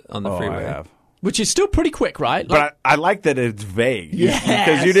the freeway. I have. Which is still pretty quick, right? But I like that it's vague. Yes.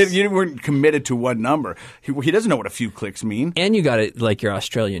 Because you weren't committed to one number. He doesn't know what a few clicks mean. And you got it like your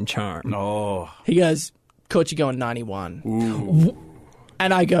Australian charm. Oh. He goes, caught you going 91. Ooh.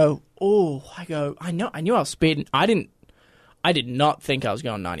 And I go, I knew I was speeding. I did not think I was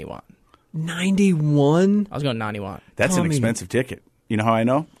going 91. 91? I was going 91. That's an expensive ticket. You know how I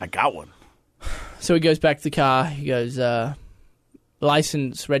know? I got one. So he goes back to the car. He goes,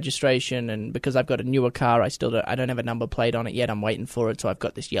 license, registration, and because I've got a newer car, I don't have a number plate on it yet. I'm waiting for it, so I've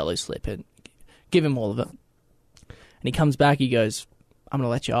got this yellow slip. And give him all of it. And he comes back. He goes, I'm going to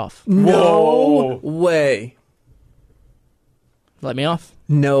let you off. No way. Let me off.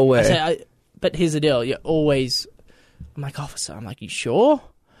 No way. I say, but here's the deal. You're always... I'm like, officer, I'm like, you sure?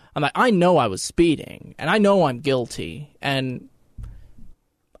 I'm like, I know I was speeding, and I know I'm guilty, and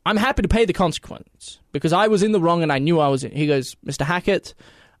I'm happy to pay the consequence, because I was in the wrong and I knew I was in. He goes, Mr. Hackett,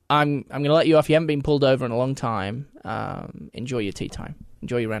 I'm going to let you off. You haven't been pulled over in a long time. Enjoy your tea time.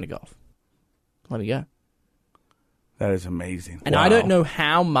 Enjoy your round of golf. Let me go. That is amazing. And I don't know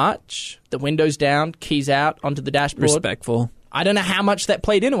how much, the windows down, keys out, onto the dashboard. Respectful. I don't know how much that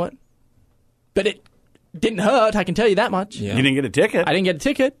played into it, but it didn't hurt, I can tell you that much. Yeah. You didn't get a ticket. I didn't get a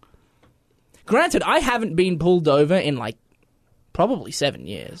ticket. Granted, I haven't been pulled over in probably 7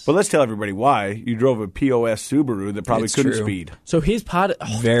 years. But let's tell everybody why. You drove a POS Subaru that probably It's couldn't true. speed. So here's part of...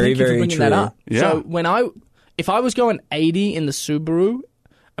 Very, thank you for very bringing that true. up. Yeah. So if I was going 80 in the Subaru,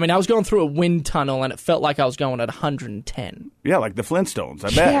 I mean, I was going through a wind tunnel and it felt like I was going at 110. Yeah, like the Flintstones, I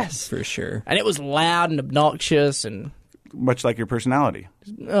bet. Yes. For sure. And it was loud and obnoxious and... Much like your personality.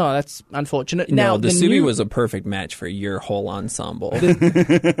 Oh, that's unfortunate. No, Now, the Subi new... was a perfect match for your whole ensemble. Is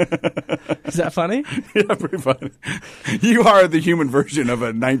that funny? Yeah, pretty funny. You are the human version of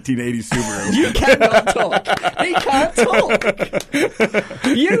a 1980 Subaru. You cannot talk. He can't talk.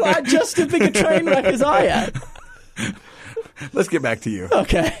 You are just as big a train wreck as I am. Let's get back to you.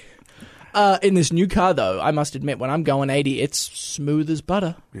 Okay. In this new car, though, I must admit, when I'm going 80, it's smooth as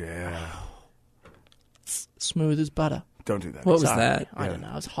butter. Yeah. Smooth as butter. Don't do that. What was Sorry. that? I don't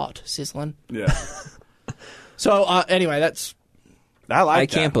know. It's hot, sizzling. Yeah. So, anyway, that's... I like I that.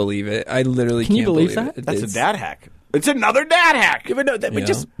 can't believe it. I literally Can you can't believe believe that? it. That's It's- a dad hack. It's another dad hack. But no,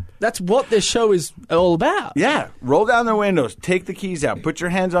 Yeah. that's what this show is all about. Yeah. Roll down the windows. Take the keys out. Put your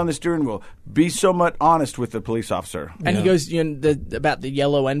hands on the steering wheel. Be somewhat honest with the police officer. And he goes about the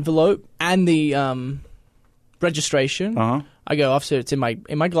yellow envelope and the registration. Uh-huh. I go, officer, it's in my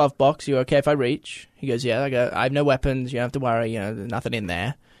glove box. You okay if I reach? He goes, yeah. I go, I have no weapons. You don't have to worry. There's nothing in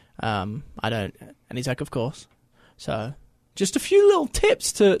there. I don't. And he's like, of course. So just a few little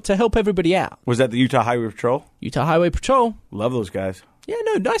tips to help everybody out. Was that the Utah Highway Patrol? Utah Highway Patrol. Love those guys. Yeah,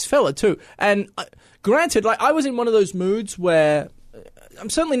 no, nice fella too. And granted, I was in one of those moods where I'm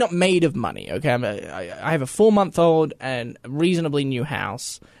certainly not made of money. Okay, I have a 4-month-old and a reasonably new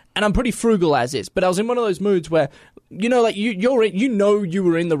house, and I'm pretty frugal as is. But I was in one of those moods where, you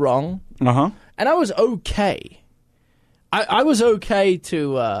were in the wrong, and I was okay. I was okay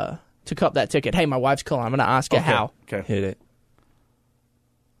to cop that ticket. Hey, my wife's calling. I'm going to ask her how. Okay. Hit it.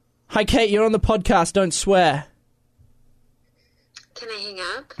 Hi, Kate. You're on the podcast. Don't swear. Can I hang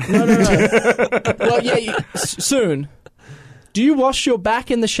up? No. Well, yeah, soon. Do you wash your back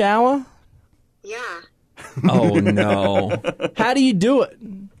in the shower? Yeah. Oh, no. How do you do it?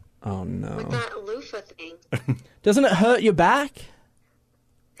 Oh, no. With that loofah thing, Doesn't it hurt your back?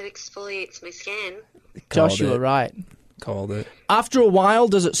 it exfoliates my skin. Josh, you it. were right. Called it. After a while,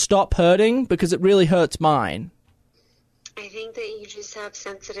 does it stop hurting? Because it really hurts mine. I think that you just have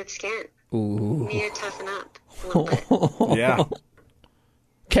sensitive skin. Ooh. You need to toughen up a little bit. Yeah.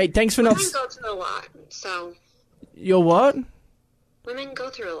 Kate, thanks for not... Women go through a lot, so You're what? women go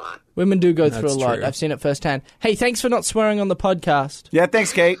through a lot. Women do go through a That's lot. true. I've seen it firsthand. Hey, thanks for not swearing on the podcast. Yeah,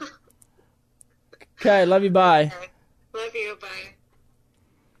 thanks, Kate. Okay, love you, bye. Okay. Love you, bye.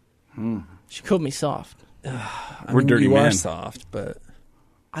 She called me soft. We're dirty you men. are soft, but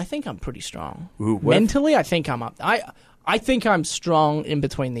I think I'm pretty strong. Ooh, what if- Mentally, I think I'm up. I think I'm strong in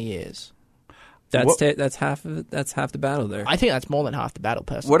between the ears. that's What- that's half of it. That's half the battle there. I think that's more than half the battle,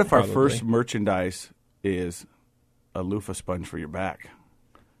 personally. What if our Probably. first merchandise is a loofah sponge for your back.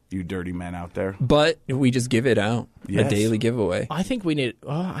 You dirty men out there. But we just give it out. Yes. A daily giveaway. I think we need. Oh,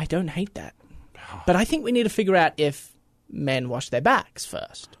 I don't hate that, but I think we need to figure out if men wash their backs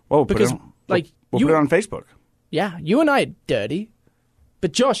first. Whoa, because we'll put it on Facebook. Yeah, you and I are dirty.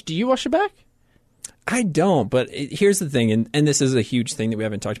 But Josh, do you wash your back? I don't, but here's the thing, and this is a huge thing that we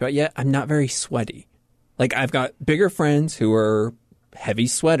haven't talked about yet. I'm not very sweaty. Like, I've got bigger friends who are heavy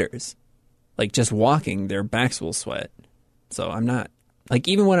sweaters. Like, just walking, their backs will sweat. So I'm not. Like,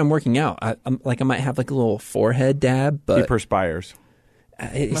 even when I'm working out, I might have like a little forehead dab, but He perspires.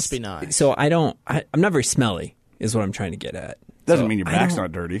 Must be nice. So I'm not very smelly, is what I'm trying to get at. Doesn't So mean your I back's don't-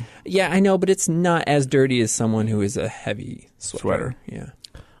 not dirty. Yeah, I know, but it's not as dirty as someone who is a heavy sweater. Yeah.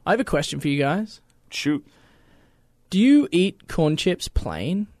 I have a question for you guys. Shoot. Do you eat corn chips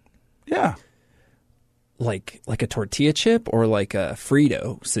plain? Yeah. Like a tortilla chip or like a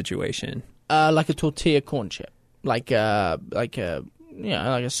Frito situation? Like a tortilla corn chip, like a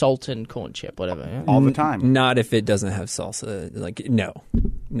Sultan corn chip, whatever. Yeah? All the time. Not if it doesn't have salsa. Like, no,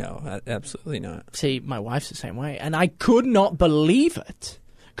 absolutely not. See, my wife's the same way, and I could not believe it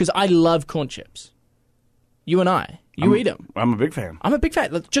because I love corn chips. You and I, you eat them. I'm a big fan. I'm a big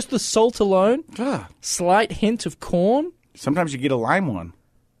fan. Just the salt alone, Ah. slight hint of corn. Sometimes you get a lime one.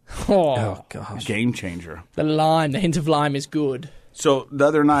 Oh gosh. Game changer. The hint of lime is good. So the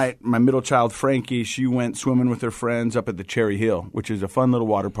other night, my middle child, Frankie, she went swimming with her friends up at the Cherry Hill, which is a fun little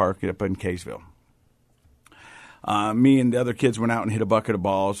water park up in Kaysville. Me and the other kids went out and hit a bucket of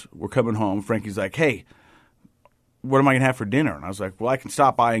balls. We're coming home. Frankie's like, hey, what am I going to have for dinner? And I was like, well, I can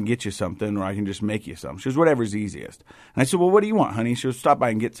stop by and get you something, or I can just make you something. She goes, whatever's easiest. And I said, well, what do you want, honey? She goes, stop by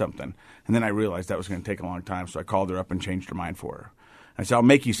and get something. And then I realized that was going to take a long time, so I called her up and changed her mind for her. I said, I'll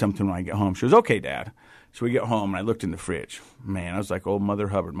make you something when I get home. She goes, okay, Dad. So we get home, and I looked in the fridge. Man, I was like old Mother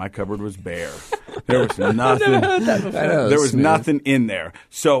Hubbard. My cupboard was bare. There was nothing. There was nothing in there.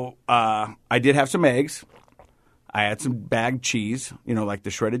 So I did have some eggs. I had some bagged cheese, like the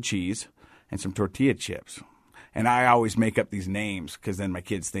shredded cheese, and some tortilla chips. And I always make up these names because then my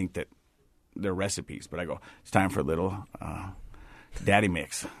kids think that they're recipes. But I go, it's time for a little daddy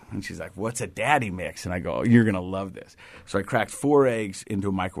mix. And she's like, what's a daddy mix? And I go, you're going to love this. So I cracked 4 eggs into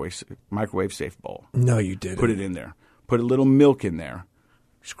a microwave safe bowl. No, you didn't. Put it in there. Put a little milk in there.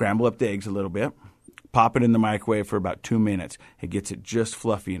 Scramble up the eggs a little bit. Pop it in the microwave for about 2 minutes. It gets it just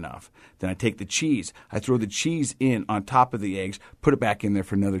fluffy enough. Then I take the cheese. I throw the cheese in on top of the eggs, put it back in there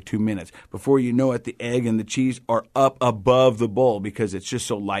for another 2 minutes. Before you know it, the egg and the cheese are up above the bowl because it's just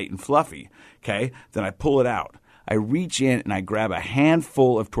so light and fluffy. Okay? Then I pull it out. I reach in and I grab a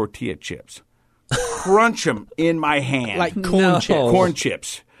handful of tortilla chips. Crunch them in my hand. Like corn chips. Corn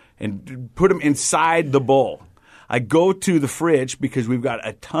chips. And put them inside the bowl. I go to the fridge because we've got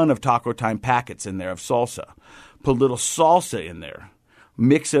a ton of Taco Time packets in there of salsa. Put a little salsa in there.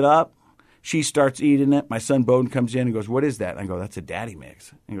 Mix it up. She starts eating it. My son Bowden comes in and goes, what is that? And I go, that's a daddy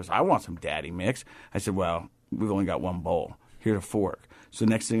mix. And he goes, I want some daddy mix. I said, well, we've only got one bowl. Here's a fork. So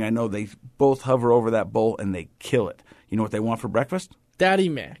next thing I know, they both hover over that bowl and they kill it. You know what they want for breakfast? Daddy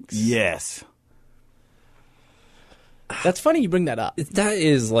mix. Yes. That's funny you bring that up. That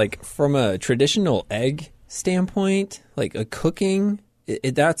is like from a traditional egg standpoint, like a cooking.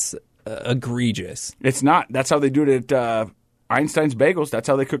 That's egregious. It's not. That's how they do it at Einstein's Bagels. That's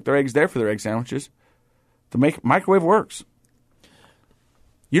how they cook their eggs there for their egg sandwiches. The microwave works.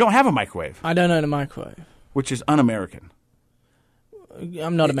 You don't have a microwave, I don't own a microwave. which is un-American.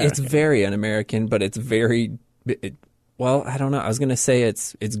 I'm not American. It's very un-American, but it's very. Well, I don't know. I was going to say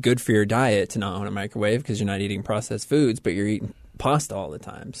it's good for your diet to not own a microwave because you're not eating processed foods, but you're eating pasta all the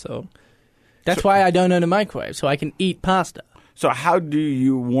time. So That's why I don't own a microwave, so I can eat pasta So how do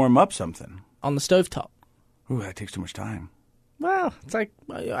you warm up something? on the stovetop. Ooh, that takes too much time. Well, it's like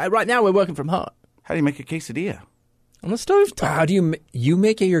right now we're working from home How do you make a quesadilla? on the stovetop. how do you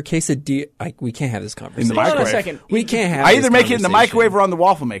make it your quesadilla? We can't have this conversation. microwave. Hold on a second. We can't have. I this either make it in the conversation. microwave or on the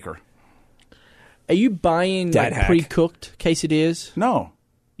waffle maker. Are you buying Dad like hack. pre-cooked quesadillas? No.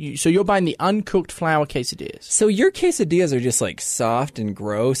 So you're buying the uncooked flour quesadillas. So your quesadillas are just like soft and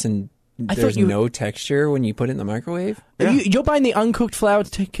gross, and I thought there's you- no texture when you put it in the microwave. Yeah. You're buying the uncooked flour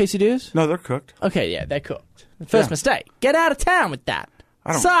quesadillas? No, they're cooked. Okay, yeah, they're cooked. First Yeah. mistake. Get out of town with that.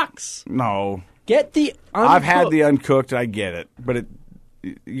 I don't- Sucks. No. Get the uncooked. I've had the uncooked. I get it. But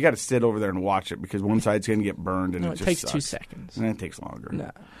you got to sit over there and watch it because one side's going to get burned and No, it it just takes sucks. 2 seconds. And it takes longer.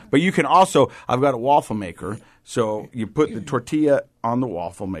 No. But you can also, I've got a waffle maker, so you put the tortilla on the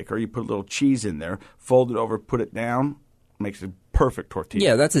waffle maker, you put a little cheese in there, fold it over, put it down, makes a perfect tortilla.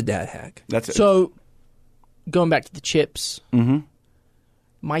 Yeah, that's a dad hack. That's it. So, going back to the chips,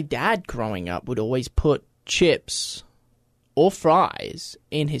 my dad growing up would always put chips or fries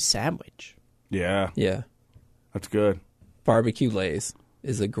in his sandwich. Yeah, Yeah. that's good. Barbecue Lay's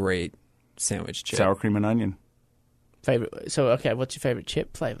is a great sandwich chip. Sour cream and onion. Favorite. So, okay, what's your favorite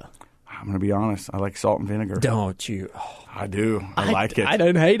chip flavor? I'm going to be honest. I like salt and vinegar. Don't you? Oh. I do. I like it. I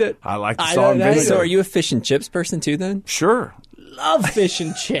don't hate it. I like the I salt and don't hate vinegar. So are you a fish and chips person too then? Sure. Love fish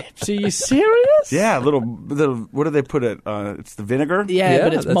and chips. Are you serious? Yeah, little. What do they put it? It's the vinegar. Yeah, Yeah,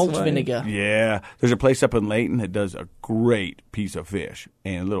 but it's that's malt why. vinegar. Yeah. There's a place up in Layton that does a great piece of fish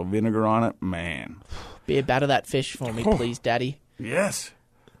and a little vinegar on it. Man. Be a bat of that fish for me, please, Daddy. Yes.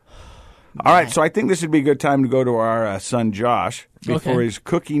 All right, so I think this would be a good time to go to our son Josh before Okay. his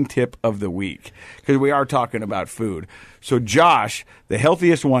cooking tip of the week, because we are talking about food. So Josh, the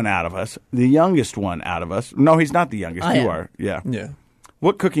healthiest one out of us, the youngest one out of us. No, he's not the youngest. I You am. are. Yeah. Yeah.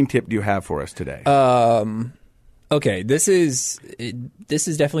 What cooking tip do you have for us today? Okay, this is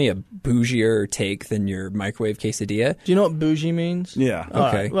definitely a bougier take than your microwave quesadilla. Do you know what bougie means? yeah. All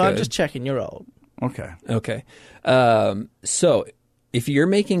Okay, right. Well, I'm good. just checking. You're old. Okay. Okay. So if you're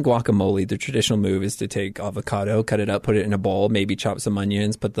making guacamole, the traditional move is to take avocado, cut it up, put it in a bowl, maybe chop some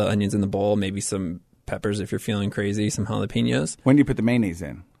onions, put the onions in the bowl, maybe some peppers if you're feeling crazy, some jalapenos. When do you put the mayonnaise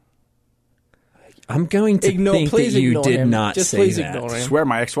in? I'm going to think please that you ignore did him. not Just say please that. ignore I him. swear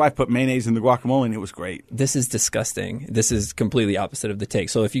my ex-wife put mayonnaise in the guacamole and it was great. This is disgusting. This is completely opposite of the take.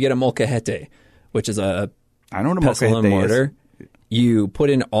 So if you get a molcajete, which is a I know what a pestle and molcajete mortar, you put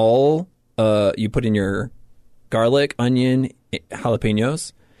in you put in your garlic, onion,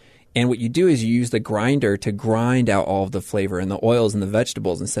 jalapenos, and what you do is you use the grinder to grind out all of the flavor and the oils and the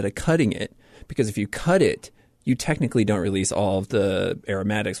vegetables instead of cutting it. Because if you cut it, you technically don't release all of the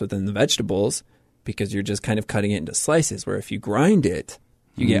aromatics within the vegetables because you're just kind of cutting it into slices. Where if you grind it,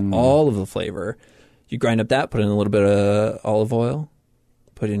 you get all of the flavor. You grind up that, put in a little bit of olive oil,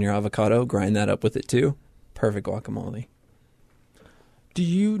 put in your avocado, grind that up with it too. Perfect guacamole. Do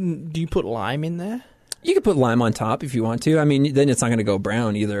you put lime in there? You could put lime on top if you want to. I mean, then it's not going to go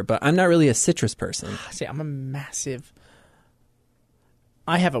brown either, but I'm not really a citrus person. See, I'm a massive.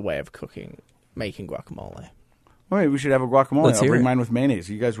 I have a way of making guacamole. Well, maybe we should have a guacamole. Let's I'll hear bring it. mine with mayonnaise.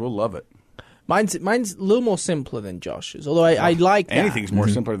 You guys will love it. Mine's a little more simpler than Josh's, although I like that. Anything's more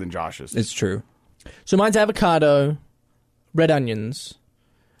simpler than Josh's. It's true. So mine's avocado, red onions,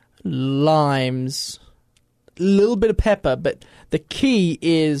 limes, a little bit of pepper, but the key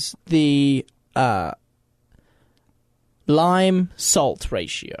is the lime salt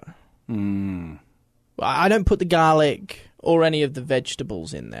ratio. I don't put the garlic or any of the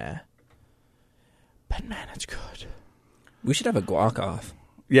vegetables in there. But man, it's good. We should have a guac off.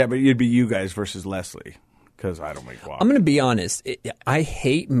 Yeah, but it'd be you guys versus Leslie, because I don't make guac. I'm going to be honest. I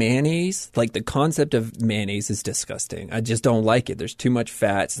hate mayonnaise. Like, the concept of mayonnaise is disgusting. I just don't like it. There's too much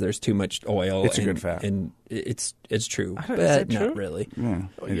fats. There's too much oil. It's a good fat. And it's true. Is But that not true? really. Yeah,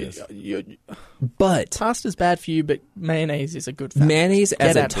 it is. But Pasta's bad for you, but mayonnaise is a good fat. mayonnaise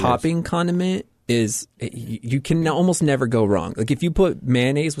as Get a out of this. topping condiment is you can almost never go wrong. Like, if you put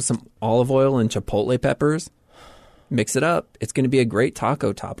mayonnaise with some olive oil and chipotle peppers, mix it up, it's going to be a great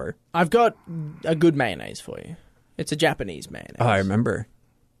taco topper. I've got a good mayonnaise for you. It's a Japanese mayonnaise. Oh, I remember.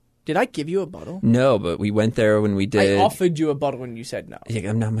 Did I give you a bottle? No, but we went there when we did. I offered you a bottle and you said no. Yeah,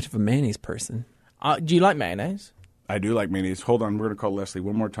 I'm not much of a mayonnaise person. Do you like mayonnaise? I do like mayonnaise. Hold on, we're going to call Leslie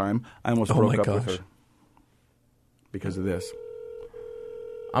one more time. I almost Oh broke my up with gosh. her because of this.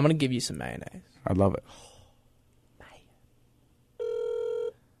 I'm going to give you some mayonnaise. I love it.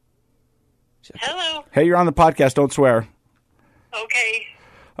 Hello. Hey, you're on the podcast. Don't swear. Okay.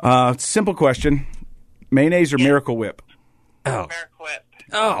 Simple question: mayonnaise or Miracle Whip? Oh, Miracle Whip.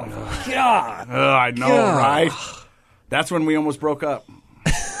 oh God! I know, Yeah. right? That's when we almost broke up.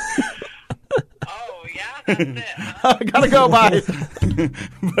 Oh, yeah? That's it, huh? I gotta go. Bye.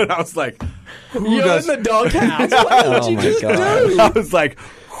 But I was like, who You're does? in the doghouse. What Oh did you my just God. do? I was like,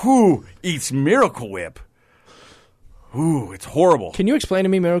 who eats Miracle Whip? Ooh, it's horrible. Can you explain to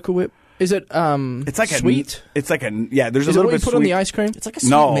me Miracle Whip? Is it It's like sweet? It's like a yeah. There's Is a it little what you bit put sweet. on the ice cream? It's like a sweet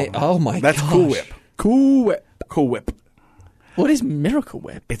No, oh my that's gosh. Cool Whip. Cool Whip. Cool Whip. What is Miracle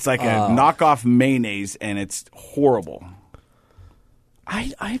Whip? It's like a knockoff mayonnaise, and it's horrible.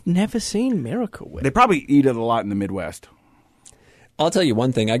 I've never seen Miracle Whip. They probably eat it a lot in the Midwest. I'll tell you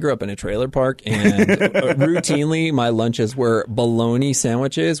one thing. I grew up in a trailer park, and routinely my lunches were bologna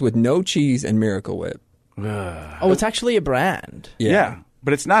sandwiches with no cheese and Miracle Whip. Oh, it's actually a brand. Yeah,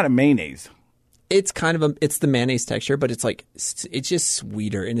 but it's not a mayonnaise. It's kind of it's the mayonnaise texture, but it's like it's just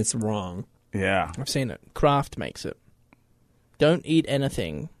sweeter, and it's wrong. Yeah. I've seen it. Kraft makes it. Don't eat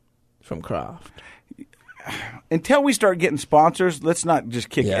anything from Kraft. until we start getting sponsors, let's not just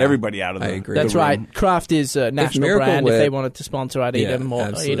kick Yeah, everybody out of the I agree. That's the room. right. Kraft is a national Miracle brand. Whip- If they wanted to sponsor, I'd eat Yeah, them. Or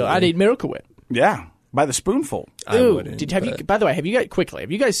absolutely. I'd eat Miracle Whip. Yeah, by the spoonful. I Ooh, wouldn't, have you? but- By the way, have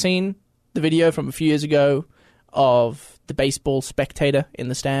you guys seen the video from a few years ago of the baseball spectator in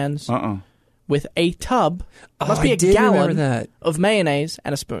the stands with a tub? Must be I a did remember gallon that. of mayonnaise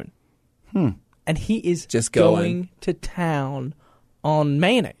and a spoon. And he is Just going going. to town on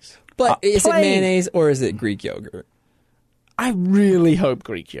mayonnaise. But is it plain. mayonnaise or is it Greek yogurt? I really hope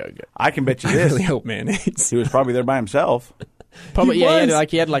Greek yogurt. I can bet you I this. really hope mayonnaise. He was probably there by himself. Probably, He yeah, was.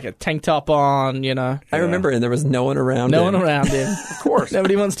 he had like a tank top on, you know. I remember, and there was no one around. No him. one around him. Of course.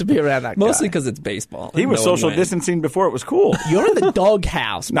 Nobody wants to be around that Mostly guy. because it's baseball. He and was no one social went. distancing before it was cool. You're in the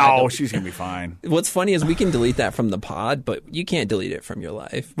doghouse. No, she's going to be fine. What's funny is we can delete that from the pod, but you can't delete it from your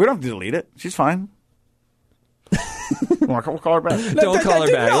life. We don't have to delete it. She's fine. We'll call her back. Don't call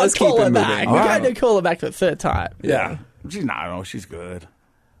her back. Let's keep it moving. Back. We All can't right. call her back for the third time. Yeah. She's not. No, she's good.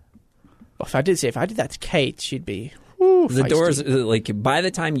 Well, if I did that to Kate, she'd be The feisty. doors, like, by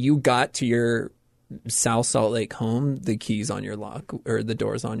the time you got to your South Salt Lake home, the keys on your lock or the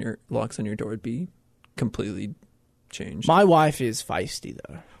doors on your locks on your door would be completely changed. My wife is feisty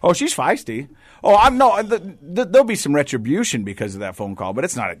though. Oh, she's feisty. Oh, I'm no. There'll be some retribution because of that phone call, but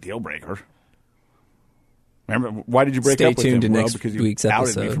it's not a deal breaker. Remember, why did you break Stay up with him? tuned to Well, next because you week's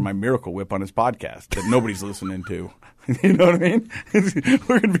outed me episode. for my Miracle Whip on his podcast that nobody's listening to. You know what I mean?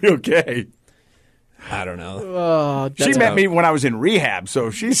 We're gonna be okay. I don't know. Oh, She met me when I was in rehab,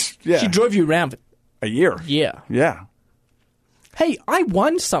 so she drove you around. a year. Yeah. Yeah. Hey, I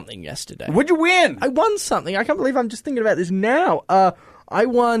won something yesterday. What'd you win? I won something. I can't believe I'm just thinking about this now. I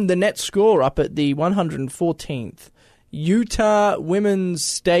won the net score up at the 114th Utah Women's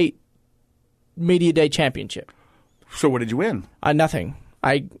State Media Day Championship. So what did you win? Nothing.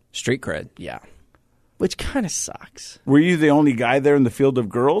 Street cred. Yeah. Which kind of sucks. Were you the only guy there in the field of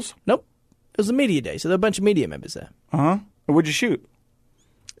girls? Nope. It was a media day, so there were a bunch of media members there. What'd you shoot?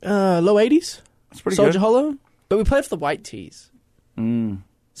 Low 80s. That's pretty Soldier good. Hollow. But we played for the white tees.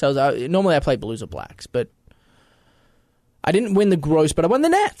 So normally I play blues or blacks, but I didn't win the gross, but I won the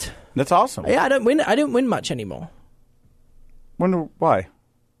net. That's awesome. Yeah, I didn't win much anymore. Wonder why?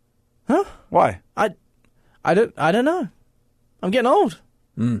 Huh? Why? I don't know. I'm getting old.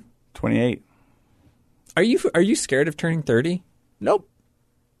 28. Are you scared of turning 30? Nope.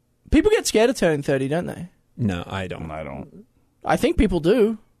 People get scared of turning 30, don't they? No, I don't. I don't. I think people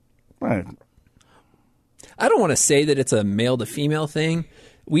do. Well, I don't want to say that it's a male to female thing.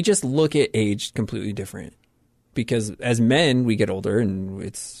 We just look at age completely different. Because as men, we get older, and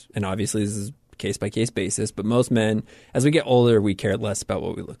obviously this is case by case basis. But most men, as we get older, we care less about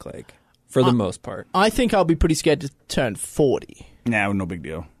what we look like, for the most part. I think I'll be pretty scared to turn 40. no big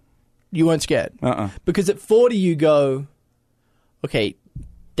deal. You weren't scared? Because at 40 you go, okay,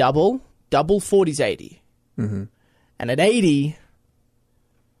 double 40's 80. Mm-hmm. And at 80,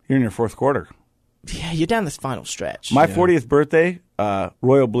 You're in your fourth quarter. yeah, you're down this final stretch. My 40th birthday,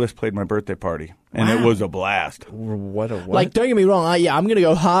 Royal Bliss played my birthday party, and it was a blast. What? Like, don't get me wrong, I'm going to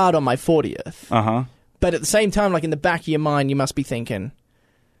go hard on my 40th. Uh-huh. But at the same time, like in the back of your mind, you must be thinking,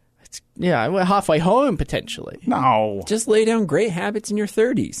 we're halfway home potentially. No. Just lay down great habits in your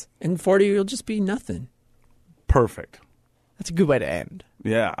 30s, and 40 will just be nothing. Perfect. That's a good way to end.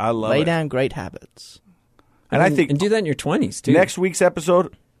 Yeah, I love Lay it. down great habits. And I think and do that in your 20s too. next week's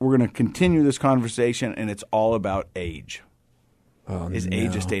episode, we're going to continue this conversation, and it's all about age. Is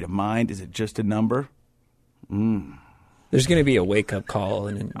age a state of mind? Is it just a number? There's going to be a wake up call,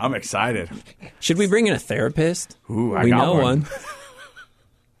 and I'm excited. should we bring in a therapist? Ooh, I we got know one. one.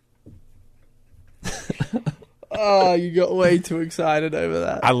 Oh, you got way too excited over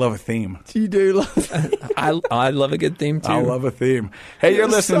that. I love a theme. You do love I love a good theme too. I love a theme. Hey, you're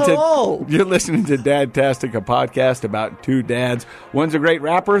listening so old. to Dadtastic, a podcast about two dads. One's a great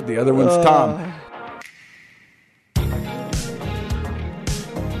rapper, the other one's Tom.